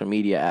a social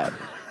media app.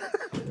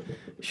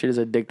 Shit is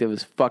addictive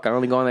as fuck. I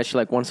only go on that shit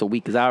like once a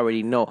week because I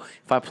already know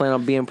if I plan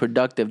on being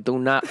productive, do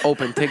not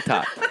open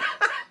TikTok.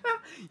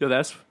 Yo,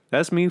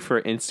 that's me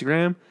for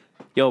Instagram.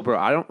 Yo,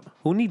 bro,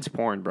 who needs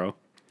porn, bro?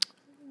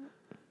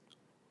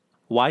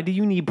 Why do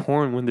you need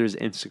porn when there's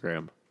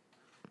Instagram?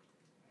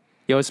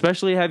 Yo,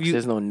 especially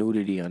There's no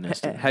nudity on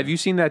this. Have you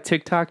seen that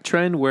TikTok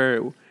trend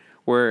where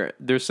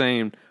they're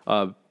saying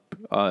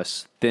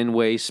thin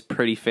waist,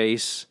 pretty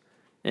face,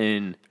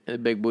 and A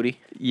big booty?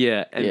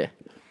 yeah, and, Yeah.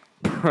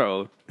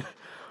 bro.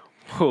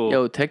 Oh.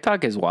 Yo,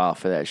 TikTok is wild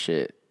for that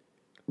shit.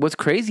 What's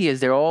crazy is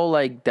they're all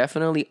like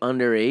definitely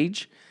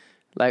underage.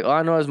 Like, all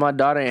I know is my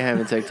daughter ain't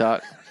having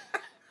TikTok.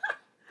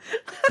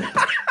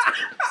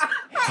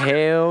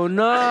 Hell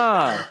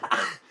nah.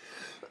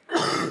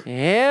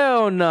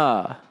 Hell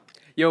nah.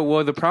 Yo,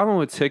 well, the problem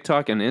with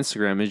TikTok and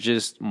Instagram is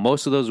just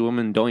most of those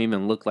women don't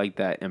even look like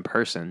that in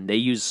person. They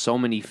use so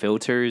many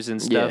filters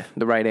and stuff. Yeah,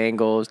 the right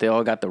angles. They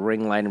all got the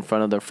ring light in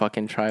front of their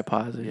fucking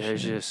tripods. And Yeah, shit.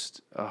 it's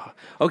just...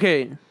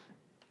 Okay,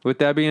 with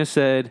that being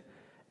said,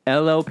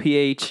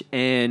 LLPH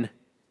and...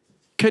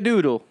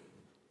 Cadoodle.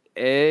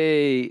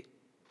 Hey...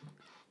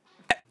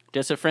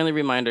 Just a friendly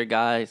reminder,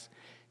 guys.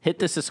 Hit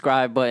the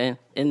subscribe button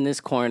in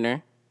this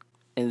corner.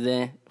 And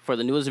then for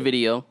the newest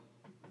video.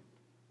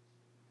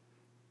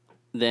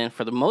 Then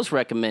for the most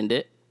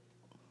recommended.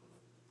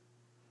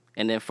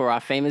 And then for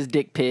our famous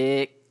dick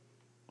pic.